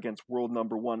came up against world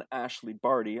number one Ashley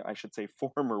Barty, I should say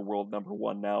former world number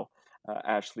one now,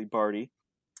 Ashley Barty,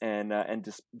 and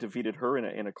defeated her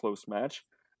in a close match.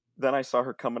 Then I saw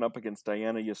her coming up against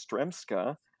Diana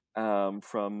Yastremska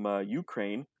from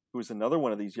Ukraine, who is another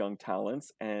one of these young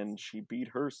talents, and she beat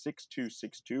her 6-2,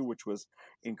 6-2, which was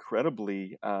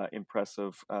incredibly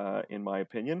impressive in my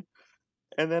opinion.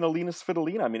 And then Alina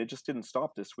Svitolina, I mean, it just didn't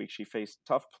stop this week. She faced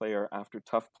tough player after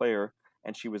tough player,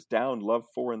 and she was down love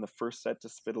 4 in the first set to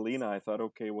Svitolina. I thought,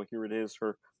 okay, well, here it is.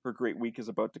 Her great week is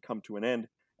about to come to an end,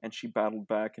 and she battled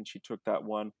back, and she took that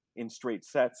one in straight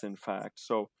sets, in fact.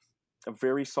 So a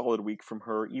very solid week from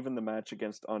her. Even the match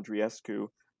against Andreescu,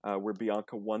 where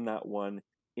Bianca won that one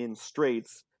in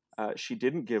straights, she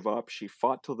didn't give up. She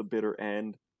fought till the bitter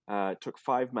end, took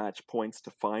 5 match points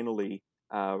to finally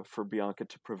for Bianca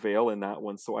to prevail in that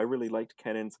one. So I really liked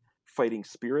Kenin's fighting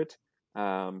spirit.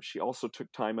 She also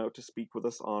took time out to speak with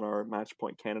us on our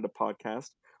Matchpoint Canada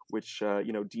podcast, which,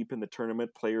 deep in the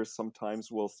tournament, players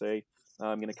sometimes will say,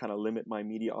 I'm going to kind of limit my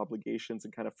media obligations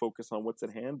and kind of focus on what's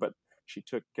at hand. But she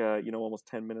took, almost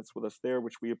 10 minutes with us there,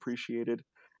 which we appreciated.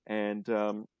 And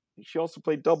she also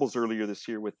played doubles earlier this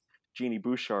year with Jeannie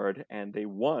Bouchard, and they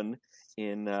won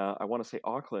in, I want to say,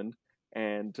 Auckland.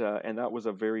 And that was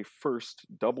a very first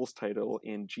doubles title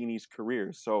in Jeannie's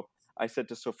career. So I said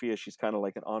to Sophia, she's kind of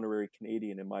like an honorary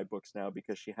Canadian in my books now,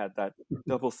 because she had that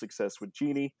double success with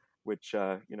Jeannie, which,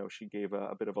 she gave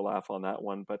a bit of a laugh on that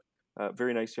one. But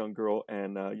very nice young girl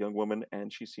and young woman,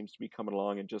 and she seems to be coming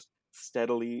along and just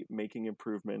steadily making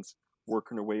improvements,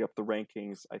 working her way up the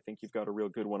rankings. I think you've got a real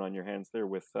good one on your hands there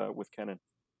with Kenin.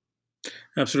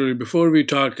 Absolutely. Before we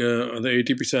talk on the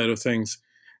ATP side of things,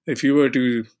 if you were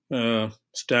to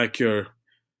stack your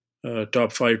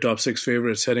top 5, top 6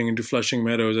 favorites heading into Flushing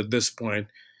Meadows at this point,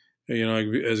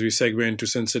 as we segue into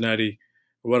Cincinnati,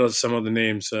 what are some of the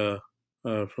names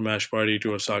from Ash Barty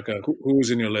to Osaka?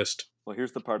 Who's in your list? Well,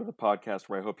 here's the part of the podcast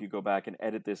where I hope you go back and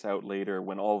edit this out later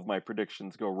when all of my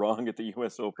predictions go wrong at the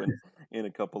U.S. Open in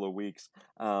a couple of weeks.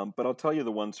 But I'll tell you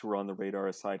the ones who are on the radar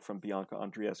aside from Bianca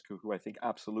Andreescu, who I think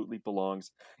absolutely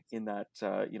belongs in that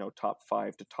top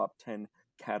 5 to top 10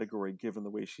 category, given the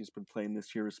way she's been playing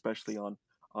this year, especially on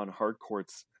hard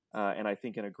courts. And I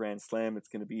think in a Grand Slam, it's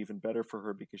going to be even better for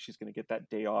her because she's going to get that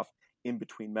day off in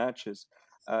between matches.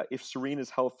 If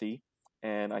Serena's healthy,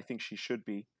 and I think she should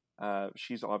be,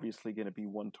 she's obviously going to be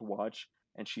one to watch,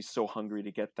 and she's so hungry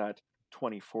to get that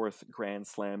 24th Grand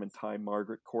Slam and tie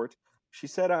Margaret Court. She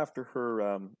said after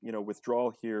her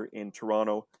withdrawal here in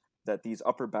Toronto that these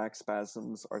upper back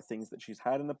spasms are things that she's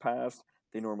had in the past.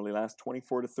 They normally last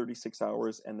 24 to 36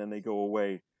 hours, and then they go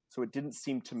away. So it didn't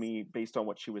seem to me, based on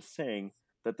what she was saying,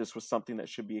 that this was something that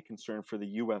should be a concern for the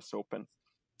U.S. Open.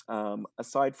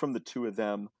 Aside from the two of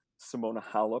them, Simona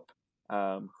Halep,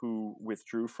 who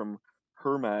withdrew from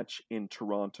her match in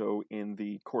Toronto in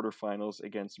the quarterfinals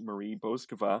against Marie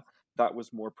Boskova, that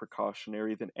was more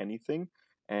precautionary than anything.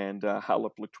 And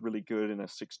Halep looked really good in a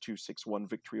 6-2, 6-1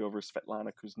 victory over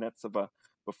Svetlana Kuznetsova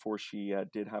before she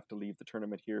did have to leave the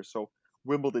tournament here. So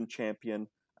Wimbledon champion,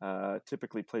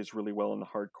 typically plays really well in the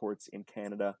hard courts in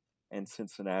Canada and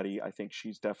Cincinnati. I think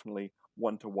she's definitely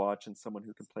one to watch and someone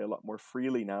who can play a lot more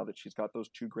freely now that she's got those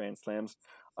 2 Grand Slams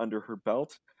under her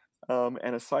belt.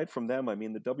 And aside from them, I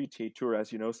mean, the WTA Tour,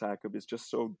 as you know, Sakib, is just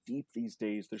so deep these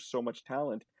days. There's so much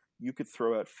talent. You could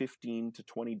throw out 15 to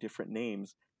 20 different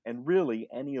names, and really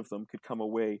any of them could come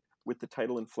away with the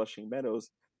title in Flushing Meadows,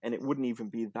 and it wouldn't even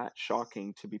be that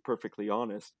shocking, to be perfectly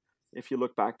honest. If you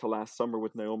look back to last summer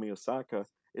with Naomi Osaka,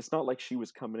 it's not like she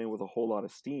was coming in with a whole lot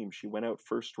of steam. She went out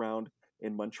first round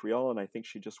in Montreal, and I think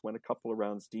she just went a couple of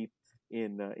rounds deep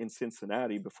in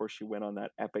Cincinnati before she went on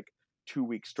that epic 2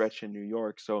 week stretch in New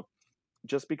York. So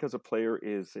just because a player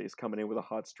is coming in with a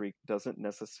hot streak doesn't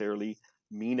necessarily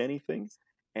mean anything.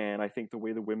 And I think the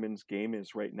way the women's game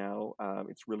is right now,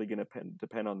 it's really going to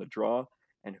depend on the draw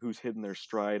and who's hitting their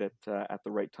stride at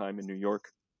the right time in New York.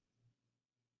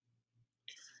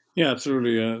 Yeah,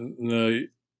 absolutely.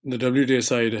 The WTA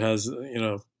side has,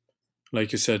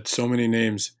 like you said, so many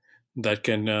names that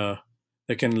can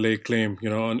lay claim,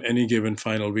 on any given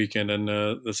final weekend, and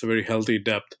that's a very healthy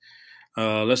depth.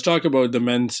 Let's talk about the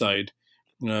men's side,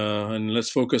 and let's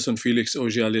focus on Felix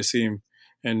Auger-Aliassime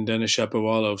and Denis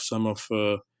Shapovalov, some of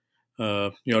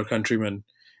your countrymen.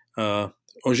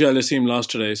 Auger-Aliassime lost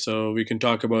today, so we can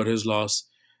talk about his loss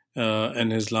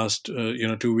and his last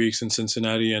 2 weeks in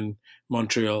Cincinnati and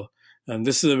Montreal. And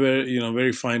this is a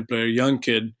very fine player, young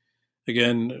kid.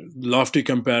 Again, lofty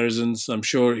comparisons. I'm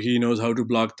sure he knows how to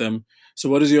block them. So,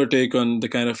 what is your take on the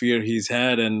kind of year he's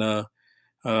had, and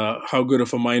how good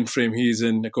of a mind frame he's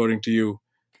in, according to you,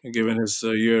 given his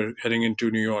year heading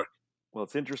into New York? Well,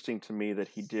 it's interesting to me that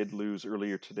he did lose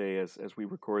earlier today as we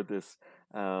record this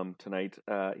tonight.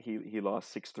 He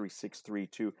lost 6-3,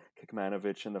 6-3 to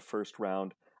Kekmanovic in the first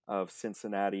round of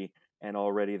Cincinnati. And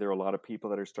already there are a lot of people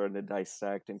that are starting to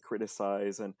dissect and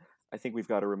criticize. And I think we've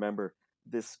got to remember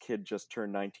this kid just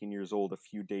turned 19 years old a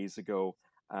few days ago.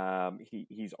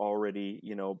 He's already,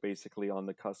 basically on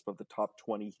the cusp of the top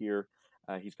 20 here.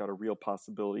 He's got a real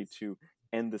possibility to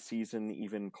end the season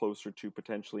even closer to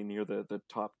potentially near the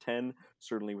top 10,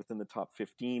 certainly within the top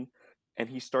 15. And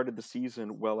he started the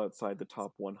season well outside the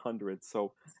top 100.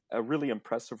 So a really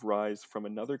impressive rise from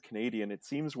another Canadian. It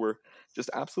seems we're just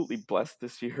absolutely blessed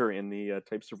this year in the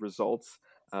types of results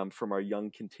from our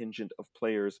young contingent of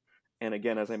players. And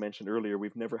again, as I mentioned earlier,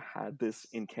 we've never had this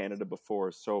in Canada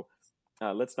before. So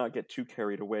let's not get too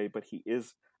carried away, but he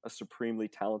is a supremely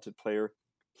talented player.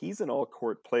 He's an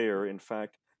all-court player. In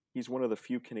fact, he's one of the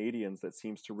few Canadians that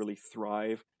seems to really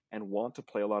thrive and want to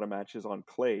play a lot of matches on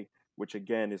clay, which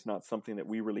again is not something that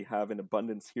we really have in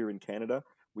abundance here in Canada.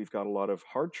 We've got a lot of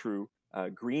hard true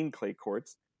green clay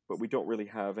courts, but we don't really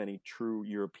have any true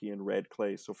European red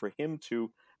clay. So for him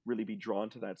to really be drawn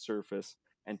to that surface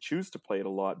and choose to play it a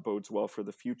lot bodes well for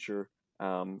the future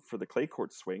for the clay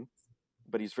court swing.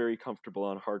 But he's very comfortable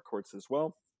on hard courts as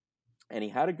well. And he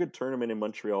had a good tournament in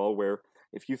Montreal where,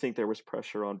 if you think there was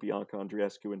pressure on Bianca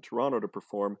Andreescu in Toronto to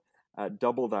perform,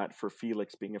 double that for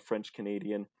Felix being a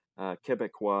French-Canadian,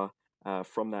 Quebecois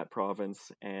from that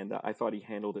province. And I thought he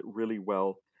handled it really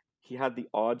well. He had the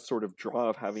odd sort of draw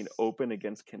of having open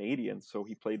against Canadians. So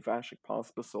he played Vasek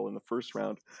Pospisil in the first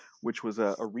round, which was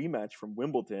a rematch from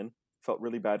Wimbledon. Felt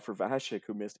really bad for Vasek,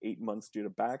 who missed 8 months due to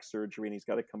back surgery, and he's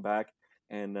got to come back.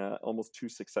 And almost 2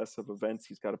 successive events,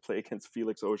 he's got to play against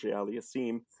Felix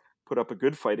Auger-Aliassime. Put up a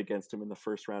good fight against him in the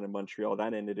first round in Montreal.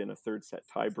 That ended in a third set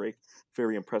tiebreak.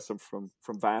 Very impressive from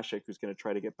Vasek, who's going to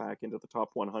try to get back into the top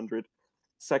 100.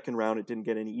 Second round, it didn't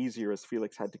get any easier as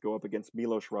Felix had to go up against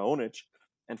Milos Raonic.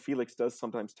 And Felix does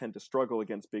sometimes tend to struggle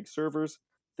against big servers.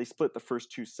 They split the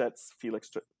first 2 sets. Felix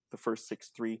took the first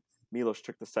 6-3. Milos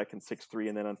took the second 6-3,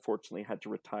 and then unfortunately had to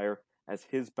retire as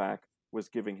his back was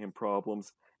giving him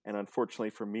problems. And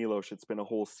unfortunately for Milos, it's been a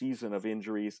whole season of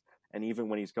injuries. And even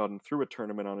when he's gotten through a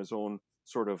tournament on his own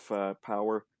sort of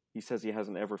power, he says he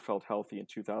hasn't ever felt healthy in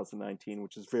 2019,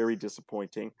 which is very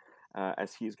disappointing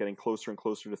as he is getting closer and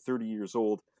closer to 30 years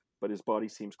old. But his body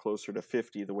seems closer to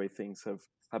 50 the way things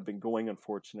have been going,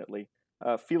 unfortunately.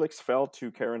 Felix fell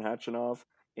to Karen Khachanov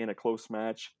in a close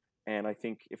match. And I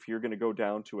think if you're going to go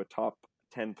down to a top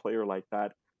 10 player like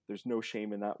that, there's no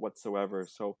shame in that whatsoever.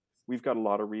 So we've got a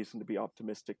lot of reason to be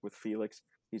optimistic with Felix.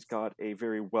 He's got a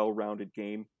very well-rounded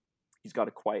game. He's got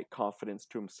a quiet confidence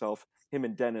to himself. Him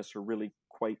and Denis are really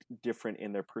quite different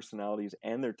in their personalities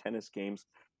and their tennis games,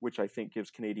 which I think gives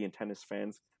Canadian tennis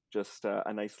fans just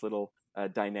a nice little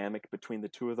dynamic between the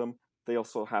two of them. They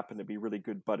also happen to be really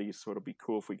good buddies, so it'll be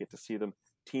cool if we get to see them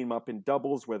team up in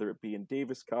doubles, whether it be in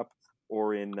Davis Cup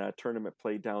or in tournament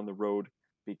play down the road,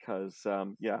 because,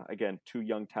 again, 2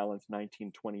 young talents,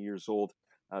 19, 20 years old.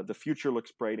 the future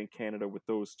looks bright in Canada with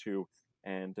those two.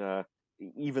 And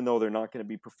even though they're not going to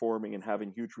be performing and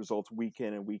having huge results week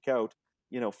in and week out,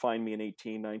 find me an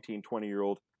 18, 19,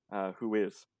 20-year-old who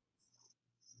is.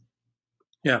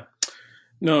 Yeah.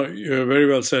 No, you're very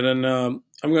well said. And I'm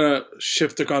going to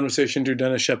shift the conversation to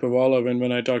Denis Shapovalov. And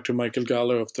when I talked to Michael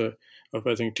Galler of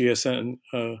I think TSN,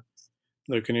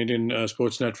 the Canadian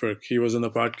Sports Network, he was on the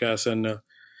podcast,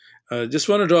 and just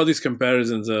want to draw these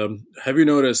comparisons. Have you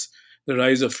noticed the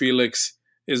rise of Felix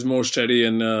is more steady,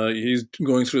 and he's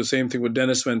going through the same thing what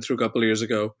Denis went through a couple of years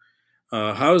ago?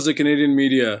 How is the Canadian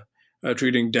media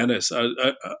treating Denis?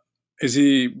 Is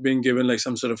he being given like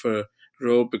some sort of a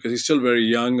rope because he's still very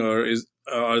young, or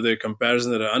are there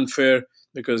comparisons that are unfair?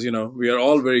 Because we are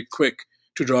all very quick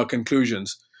to draw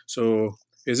conclusions. So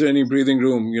is there any breathing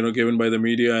room given by the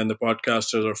media and the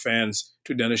podcasters or fans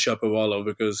to Denis Shapovalov,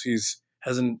 because he's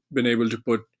hasn't been able to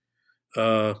put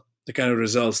the kind of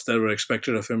results that were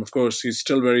expected of him? Of course, he's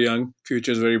still very young,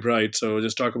 future is very bright. So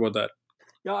just talk about that.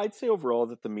 Yeah, I'd say overall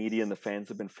that the media and the fans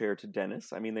have been fair to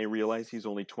Denis. I mean, they realize he's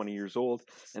only 20 years old,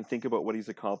 and think about what he's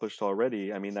accomplished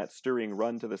already. I mean, that stirring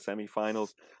run to the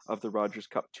semifinals of the Rogers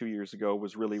Cup 2 years ago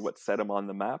was really what set him on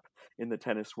the map in the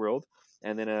tennis world.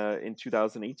 And then in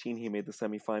 2018, he made the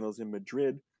semifinals in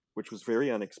Madrid, which was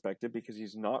very unexpected because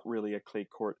he's not really a clay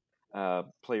court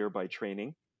player by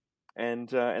training. And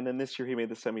then this year he made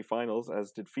the semifinals,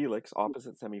 as did Felix,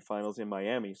 opposite semifinals in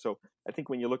Miami. So I think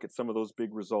when you look at some of those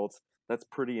big results, that's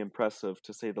pretty impressive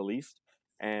to say the least.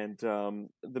 And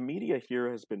the media here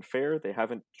has been fair. They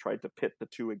haven't tried to pit the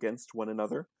two against one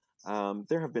another.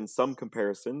 There have been some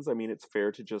comparisons. I mean, it's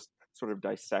fair to just sort of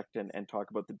dissect and talk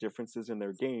about the differences in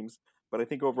their games. But I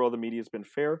think overall the media has been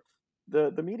fair.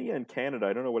 The media in Canada,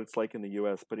 I don't know what it's like in the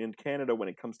US, but in Canada, when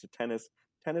it comes to tennis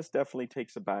definitely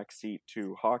takes a back seat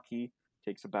to hockey,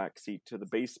 takes a back seat to the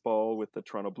baseball with the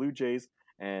Toronto Blue Jays,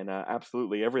 and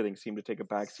absolutely everything seemed to take a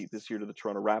back seat this year to the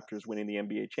Toronto Raptors winning the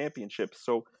NBA championship.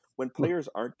 So when players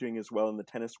aren't doing as well in the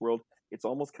tennis world, it's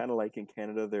almost kind of like in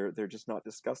Canada, they're just not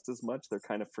discussed as much. They're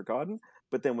kind of forgotten.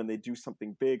 But then when they do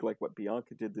something big, like what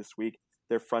Bianca did this week,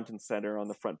 they're front and center on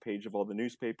the front page of all the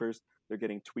newspapers. They're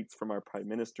getting tweets from our Prime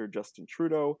Minister, Justin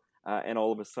Trudeau, and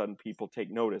all of a sudden people take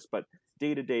notice. But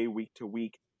day to day, week to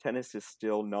week, tennis is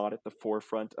still not at the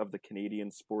forefront of the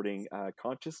Canadian sporting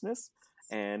consciousness.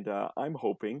 And I'm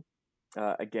hoping,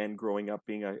 again, growing up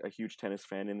being a huge tennis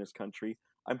fan in this country,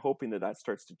 I'm hoping that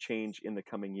starts to change in the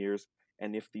coming years.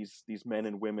 And if these men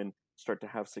and women start to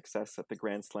have success at the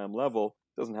Grand Slam level,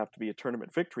 it doesn't have to be a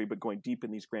tournament victory, but going deep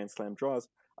in these Grand Slam draws,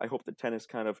 I hope that tennis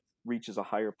kind of reaches a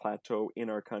higher plateau in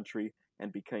our country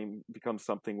and becomes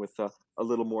something with a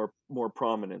little more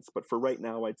prominence. But for right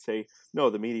now, I'd say no.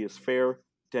 The media is fair.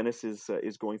 Denis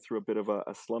is going through a bit of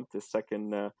a slump this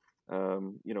second,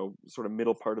 sort of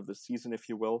middle part of the season, if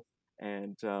you will,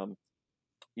 and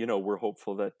we're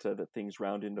hopeful that things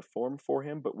round into form for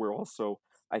him. But we're also,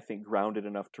 I think, grounded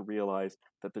enough to realize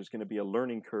that there's going to be a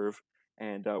learning curve,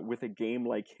 and with a game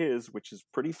like his, which is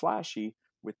pretty flashy,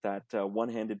 with that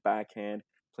one-handed backhand,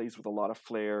 plays with a lot of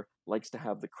flair, likes to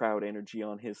have the crowd energy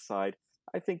on his side.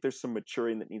 I think there's some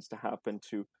maturing that needs to happen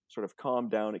to sort of calm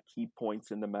down at key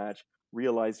points in the match,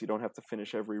 realize you don't have to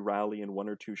finish every rally in one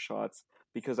or two shots,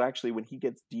 because actually when he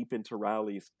gets deep into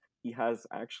rallies, he has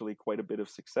actually quite a bit of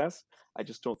success. I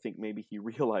just don't think maybe he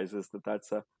realizes that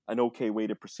that's an okay way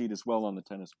to proceed as well on the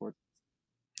tennis court.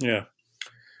 Yeah.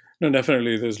 No,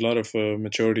 definitely. There's a lot of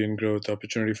maturity and growth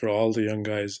opportunity for all the young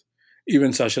guys.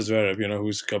 Even Sasha Zverev,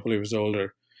 who's a couple of years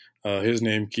older, his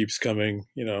name keeps coming,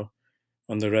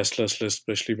 on the restless list,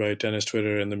 especially by tennis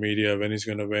Twitter and the media, when he's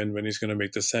going to win, when he's going to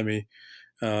make the semi.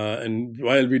 And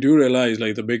while we do realize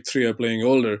like the big three are playing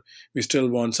older, we still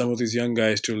want some of these young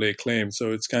guys to lay claim.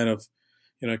 So it's kind of,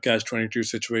 catch-22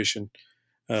 situation.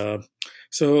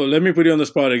 So let me put you on the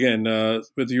spot again.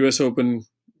 With the U.S. Open,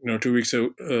 2 weeks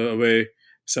away,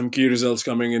 some key results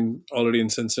coming in already in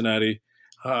Cincinnati.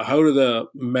 How do the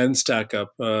men stack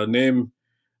up? Name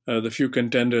the few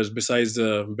contenders besides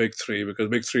the big three, because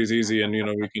big three is easy, and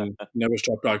we can never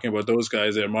stop talking about those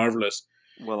guys. They're marvelous.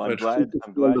 Well, I'm glad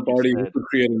the party you said,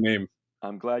 create a name.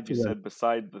 I'm glad you said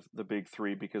beside the big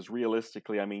three, because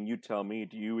realistically, I mean, you tell me,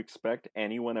 do you expect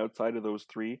anyone outside of those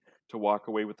three to walk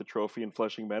away with the trophy in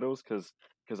Flushing Meadows? Because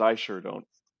I sure don't.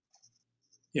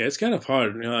 Yeah, it's kind of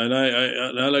hard, and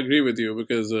I'll agree with you,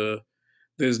 because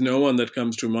there's no one that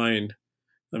comes to mind.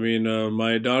 I mean,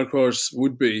 my dark horse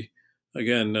would be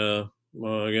again,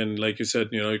 like you said,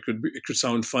 it could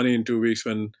sound funny in 2 weeks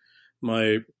when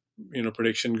my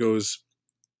prediction goes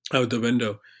out the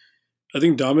window. I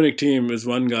think Dominic Thiem is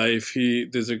one guy. If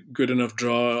there's a good enough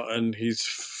draw and he's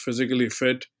physically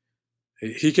fit,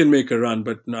 he can make a run,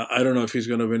 but no, I don't know if he's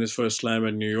going to win his first slam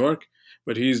at New York.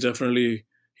 But he's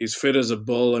fit as a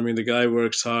bull. I mean, the guy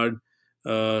works hard.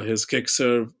 His kick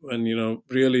serve and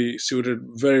really suited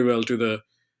very well to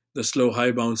the slow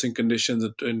high bouncing conditions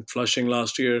in Flushing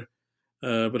last year.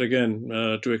 But again,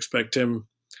 to expect him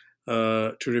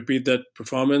to repeat that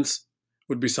performance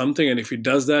would be something. And if he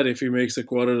does that, if he makes the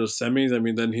quarters or semis, I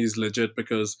mean, then he's legit,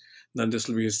 because then this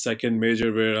will be his second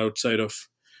major where outside of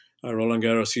Roland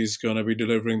Garros, he's going to be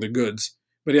delivering the goods.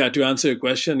 But yeah, to answer your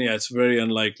question, yeah, it's very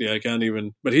unlikely. I can't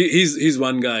even. But he's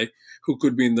one guy who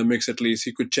could be in the mix at least.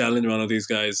 He could challenge one of these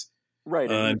guys.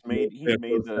 Right, and And he's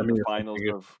made the semi or finals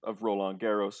something. of Roland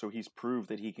Garros, so he's proved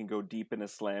that he can go deep in a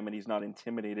slam, and he's not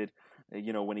intimidated,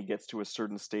 when he gets to a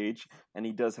certain stage, and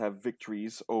he does have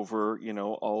victories over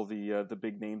all the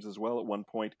big names as well at one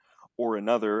point or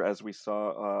another, as we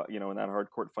saw in that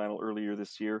hard court final earlier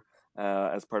this year,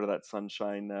 as part of that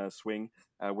Sunshine swing,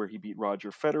 where he beat Roger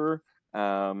Federer,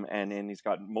 and he's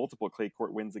got multiple clay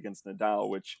court wins against Nadal,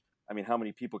 which, I mean, how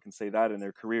many people can say that in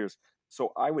their careers?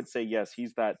 So I would say yes,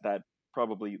 he's that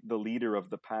probably the leader of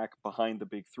the pack behind the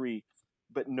big three,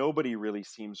 but nobody really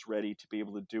seems ready to be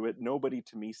able to do it. Nobody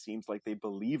to me seems like they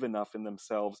believe enough in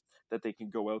themselves that they can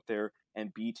go out there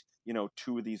and beat,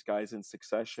 two of these guys in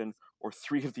succession or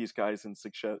three of these guys in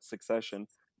succession.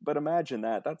 But imagine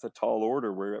that. That's a tall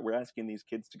order. We're asking these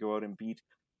kids to go out and beat,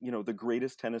 the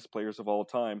greatest tennis players of all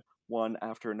time, one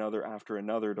after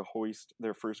another to hoist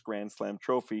their first Grand Slam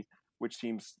trophy, which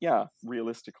seems, yeah,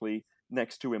 realistically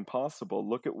next to impossible.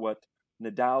 Look at what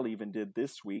Nadal even did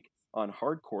this week on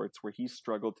hard courts, where he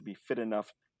struggled to be fit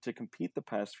enough to compete the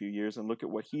past few years. And look at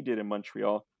what he did in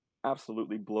Montreal,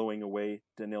 absolutely blowing away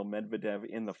Daniil Medvedev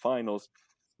in the finals.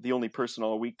 The only person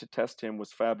all week to test him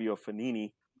was Fabio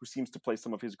Fognini, who seems to play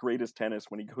some of his greatest tennis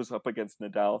when he goes up against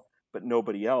Nadal, but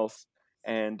nobody else.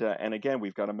 And again,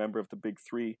 we've got a member of the big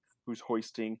three who's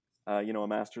hoisting, a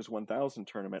Masters 1000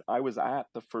 tournament. I was at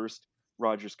the first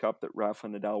Rogers Cup that Rafa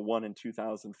Nadal won in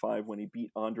 2005 when he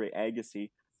beat Andre Agassi.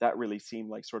 That really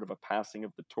seemed like sort of a passing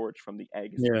of the torch from the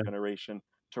Agassi Yeah. generation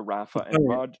to Rafa and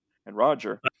Funny.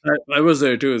 Roger. I was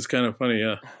there too. It's kind of funny.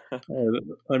 Yeah.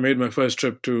 I made my first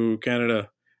trip to Canada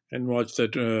and watched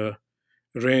that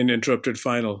rain interrupted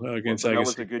final Well, against but that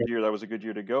was a Agassi. good year. That was a good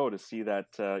year to go to see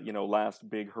that last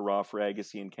big hurrah for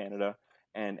Agassi in Canada,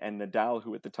 and Nadal,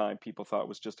 who at the time people thought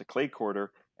was just a clay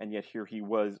courter, and yet here he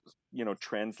was,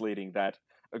 translating that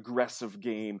aggressive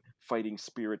game, fighting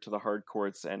spirit to the hard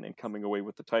courts, and coming away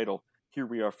with the title. Here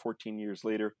we are, 14 years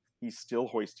later. He's still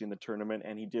hoisting the tournament,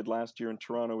 and he did last year in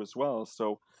Toronto as well.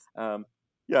 So,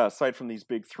 yeah, aside from these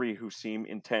big three who seem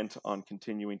intent on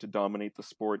continuing to dominate the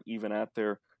sport, even at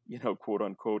their quote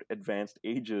unquote advanced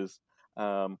ages,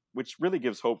 which really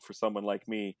gives hope for someone like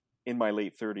me in my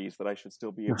late 30s that I should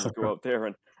still be able to go out there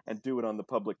and do it on the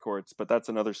public courts. But that's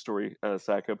another story,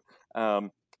 Sakib.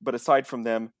 But aside from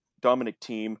them, Dominic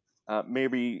Thiem,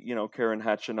 maybe, Karen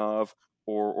Khachanov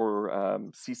or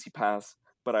Tsitsipas,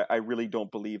 but I really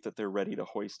don't believe that they're ready to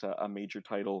hoist a major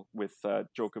title with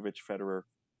Djokovic, Federer,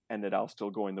 and Nadal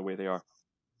still going the way they are.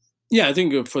 Yeah, I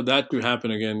think for that to happen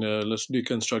again, let's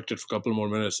deconstruct it for a couple more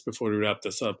minutes before we wrap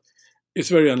this up. It's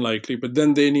very unlikely, but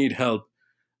then they need help.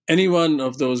 Any one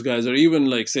of those guys, or even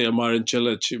like say a Marin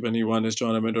Cilic when he won his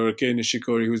tournament, or a Kei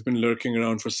Nishikori who's been lurking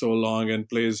around for so long and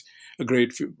plays a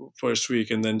great first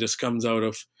week and then just comes out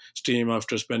of steam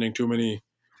after spending too many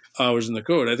hours in the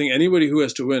court. I think anybody who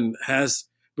has to win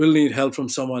will need help from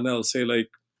someone else. Say like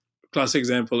classic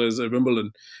example is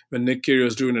Wimbledon when Nick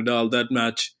Kyrgios drew Nadal. That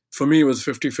match for me was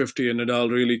 50-50, and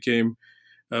Nadal really came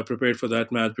prepared for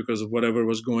that match because of whatever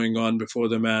was going on before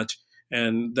the match,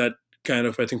 and that kind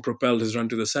of I think propelled his run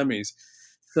to the semis.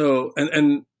 So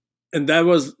and that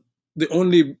was the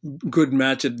only good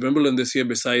match at Wimbledon this year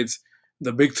besides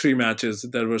the big three matches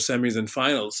that were semis and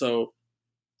finals. So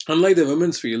unlike the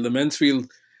women's field, the men's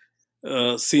field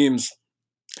seems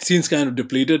kind of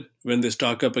depleted when they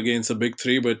stock up against the big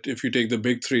three. But if you take the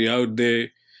big three out,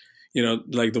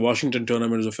 like the Washington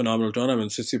tournament was a phenomenal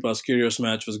tournament. Tsitsipas Kyrgios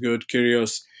match was good.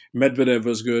 Kyrgios Medvedev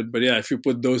was good. But yeah, if you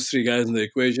put those three guys in the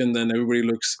equation, then everybody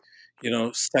looks,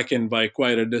 second by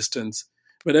quite a distance.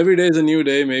 But every day is a new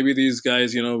day. Maybe these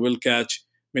guys, will catch.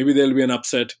 Maybe there'll be an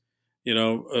upset,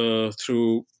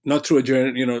 through not through a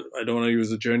journey. I don't want to use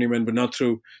the journeyman, but not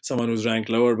through someone who's ranked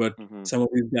lower. But some of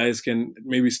these guys can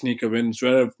maybe sneak a win.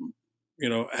 Zverev,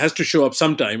 has to show up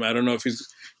sometime. I don't know if he's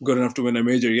good enough to win a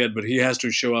major yet, but he has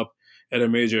to show up at a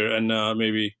major and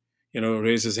maybe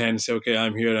raise his hand and say, okay,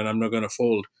 I'm here and I'm not going to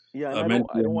fold. Yeah, and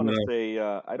I don't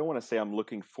want to say I'm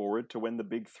looking forward to when the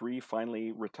big three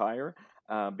finally retire.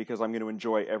 because I'm going to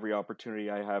enjoy every opportunity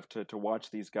I have to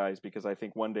watch these guys, because I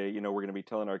think one day, we're going to be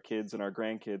telling our kids and our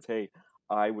grandkids, hey,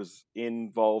 I was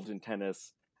involved in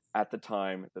tennis at the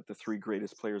time that the three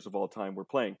greatest players of all time were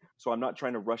playing. So I'm not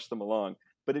trying to rush them along,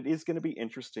 but it is going to be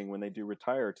interesting when they do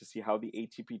retire to see how the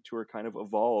ATP Tour kind of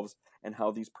evolves and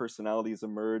how these personalities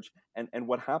emerge, and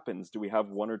what happens. Do we have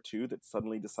one or two that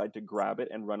suddenly decide to grab it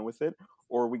and run with it?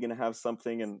 Or are we going to have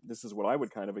something, and this is what I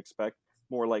would kind of expect,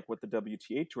 more like what the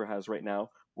WTA Tour has right now,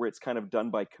 where it's kind of done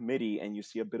by committee and you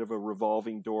see a bit of a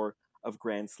revolving door of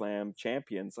Grand Slam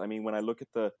champions. I mean, when I look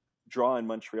at the draw in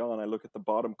Montreal and I look at the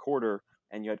bottom quarter,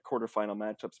 and you had quarterfinal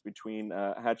matchups between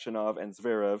Khachanov and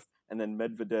Zverev, and then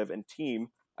Medvedev and Thiem,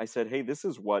 I said, hey, this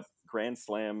is what Grand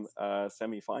Slam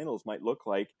semifinals might look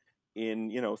like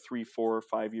in 3, 4,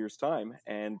 5 years time.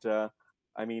 And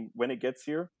I mean, when it gets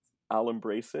here, I'll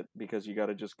embrace it, because you got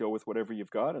to just go with whatever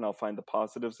you've got, and I'll find the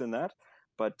positives in that.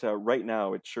 But right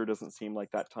now, it sure doesn't seem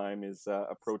like that time is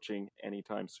approaching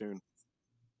anytime soon.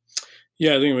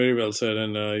 Yeah, I think very well said.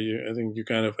 And I think you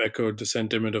kind of echoed the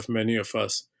sentiment of many of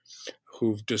us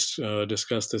who've just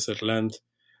discussed this at length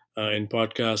in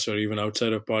podcasts or even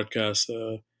outside of podcasts.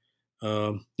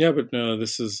 But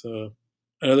this is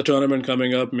another tournament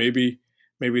coming up. Maybe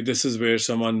this is where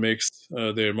someone makes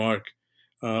their mark.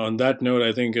 On that note,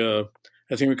 I think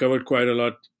we covered quite a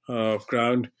lot of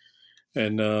ground.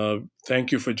 And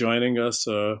thank you for joining us.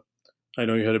 I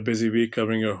know you had a busy week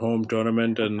covering your home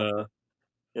tournament, and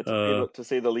to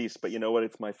say the least. But you know what?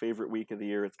 It's my favorite week of the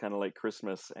year. It's kind of like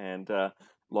Christmas, and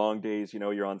long days.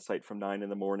 You're on site from 9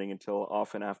 a.m. until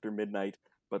often after midnight.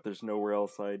 But there's nowhere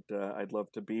else I'd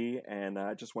love to be. And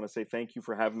I just want to say thank you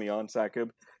for having me on, Sakib,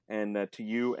 and to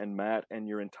you and Matt and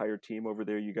your entire team over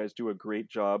there. You guys do a great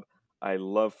job. I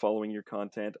love following your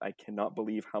content. I cannot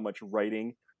believe how much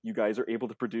writing you guys are able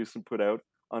to produce and put out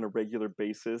on a regular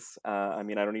basis. I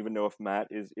mean, I don't even know if Matt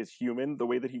is human the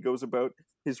way that he goes about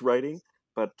his writing,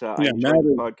 but I enjoy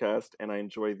the podcast, and I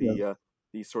enjoy the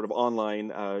sort of online,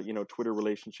 Twitter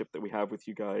relationship that we have with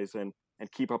you guys, and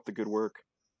keep up the good work.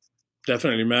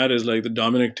 Definitely. Matt is like the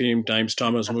Dominic Thiem times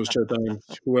Thomas Muster times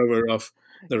whoever of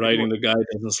the writing. The guy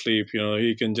doesn't sleep.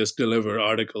 He can just deliver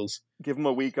articles. Give him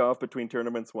a week off between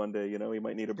tournaments one day. He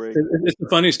might need a break. It's a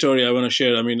funny story I want to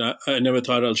share. I mean, I never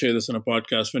thought I'll share this in a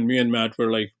podcast. When me and Matt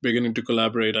were like beginning to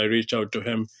collaborate, I reached out to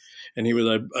him, and he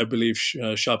was, I believe,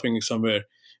 shopping somewhere.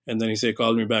 And then he said,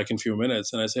 call me back in a few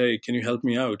minutes. And I say, hey, can you help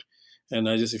me out? And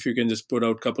if you can just put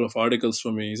out a couple of articles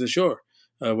for me. He said, sure.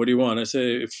 What do you want? I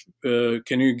say,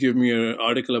 can you give me an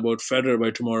article about Federer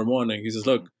by tomorrow morning? He says,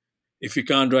 look, if you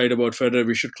can't write about Federer,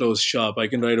 we should close shop. I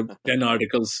can write 10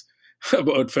 articles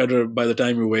about Federer by the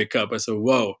time you wake up. I said,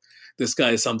 whoa, this guy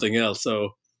is something else. So,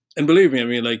 and believe me, I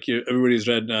mean, like everybody's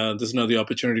read, this is not the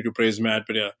opportunity to praise Matt,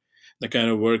 but yeah, the kind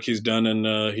of work he's done, and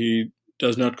he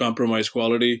does not compromise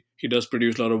quality. He does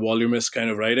produce a lot of voluminous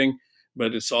kind of writing,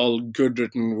 but it's all good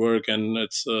written work, and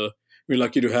it's we're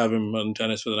lucky to have him on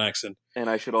Tennis with an Accent. And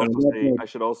I should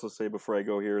also say before I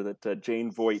go here that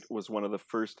Jane Voigt was one of the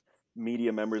first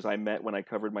media members I met when I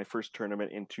covered my first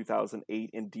tournament in 2008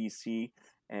 in DC,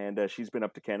 and she's been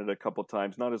up to Canada a couple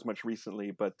times, not as much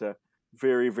recently, but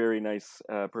very, very nice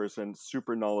person,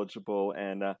 super knowledgeable,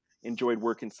 and enjoyed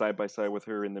working side by side with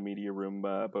her in the media room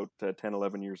about 10,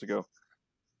 11 years ago.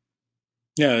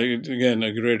 Yeah, again,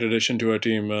 a great addition to our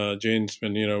team. Jane's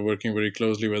been, working very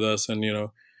closely with us, and,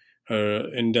 her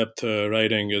in-depth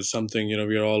writing is something,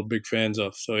 we are all big fans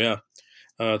of. So, yeah,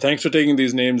 thanks for taking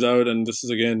these names out. And this is,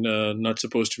 again, not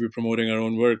supposed to be promoting our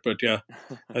own work, but yeah,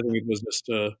 I think it was just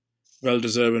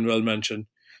well-deserved and well-mentioned.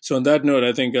 So on that note,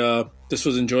 I think this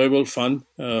was enjoyable, fun.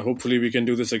 Hopefully we can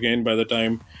do this again by the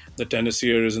time the tennis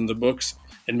year is in the books.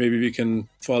 And maybe we can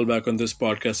fall back on this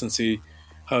podcast and see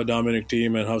how Dominic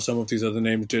Thiem and how some of these other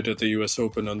names did at the US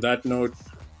Open. On that note,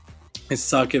 it's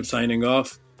Sakib signing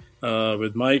off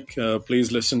with Mike.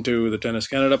 Please listen to the Tennis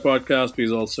Canada podcast.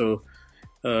 Please also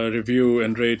review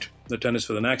and rate the Tennis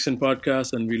with an Accent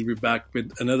podcast. And we'll be back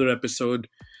with another episode,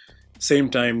 same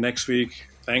time next week.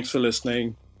 Thanks for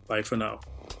listening. Bye for now.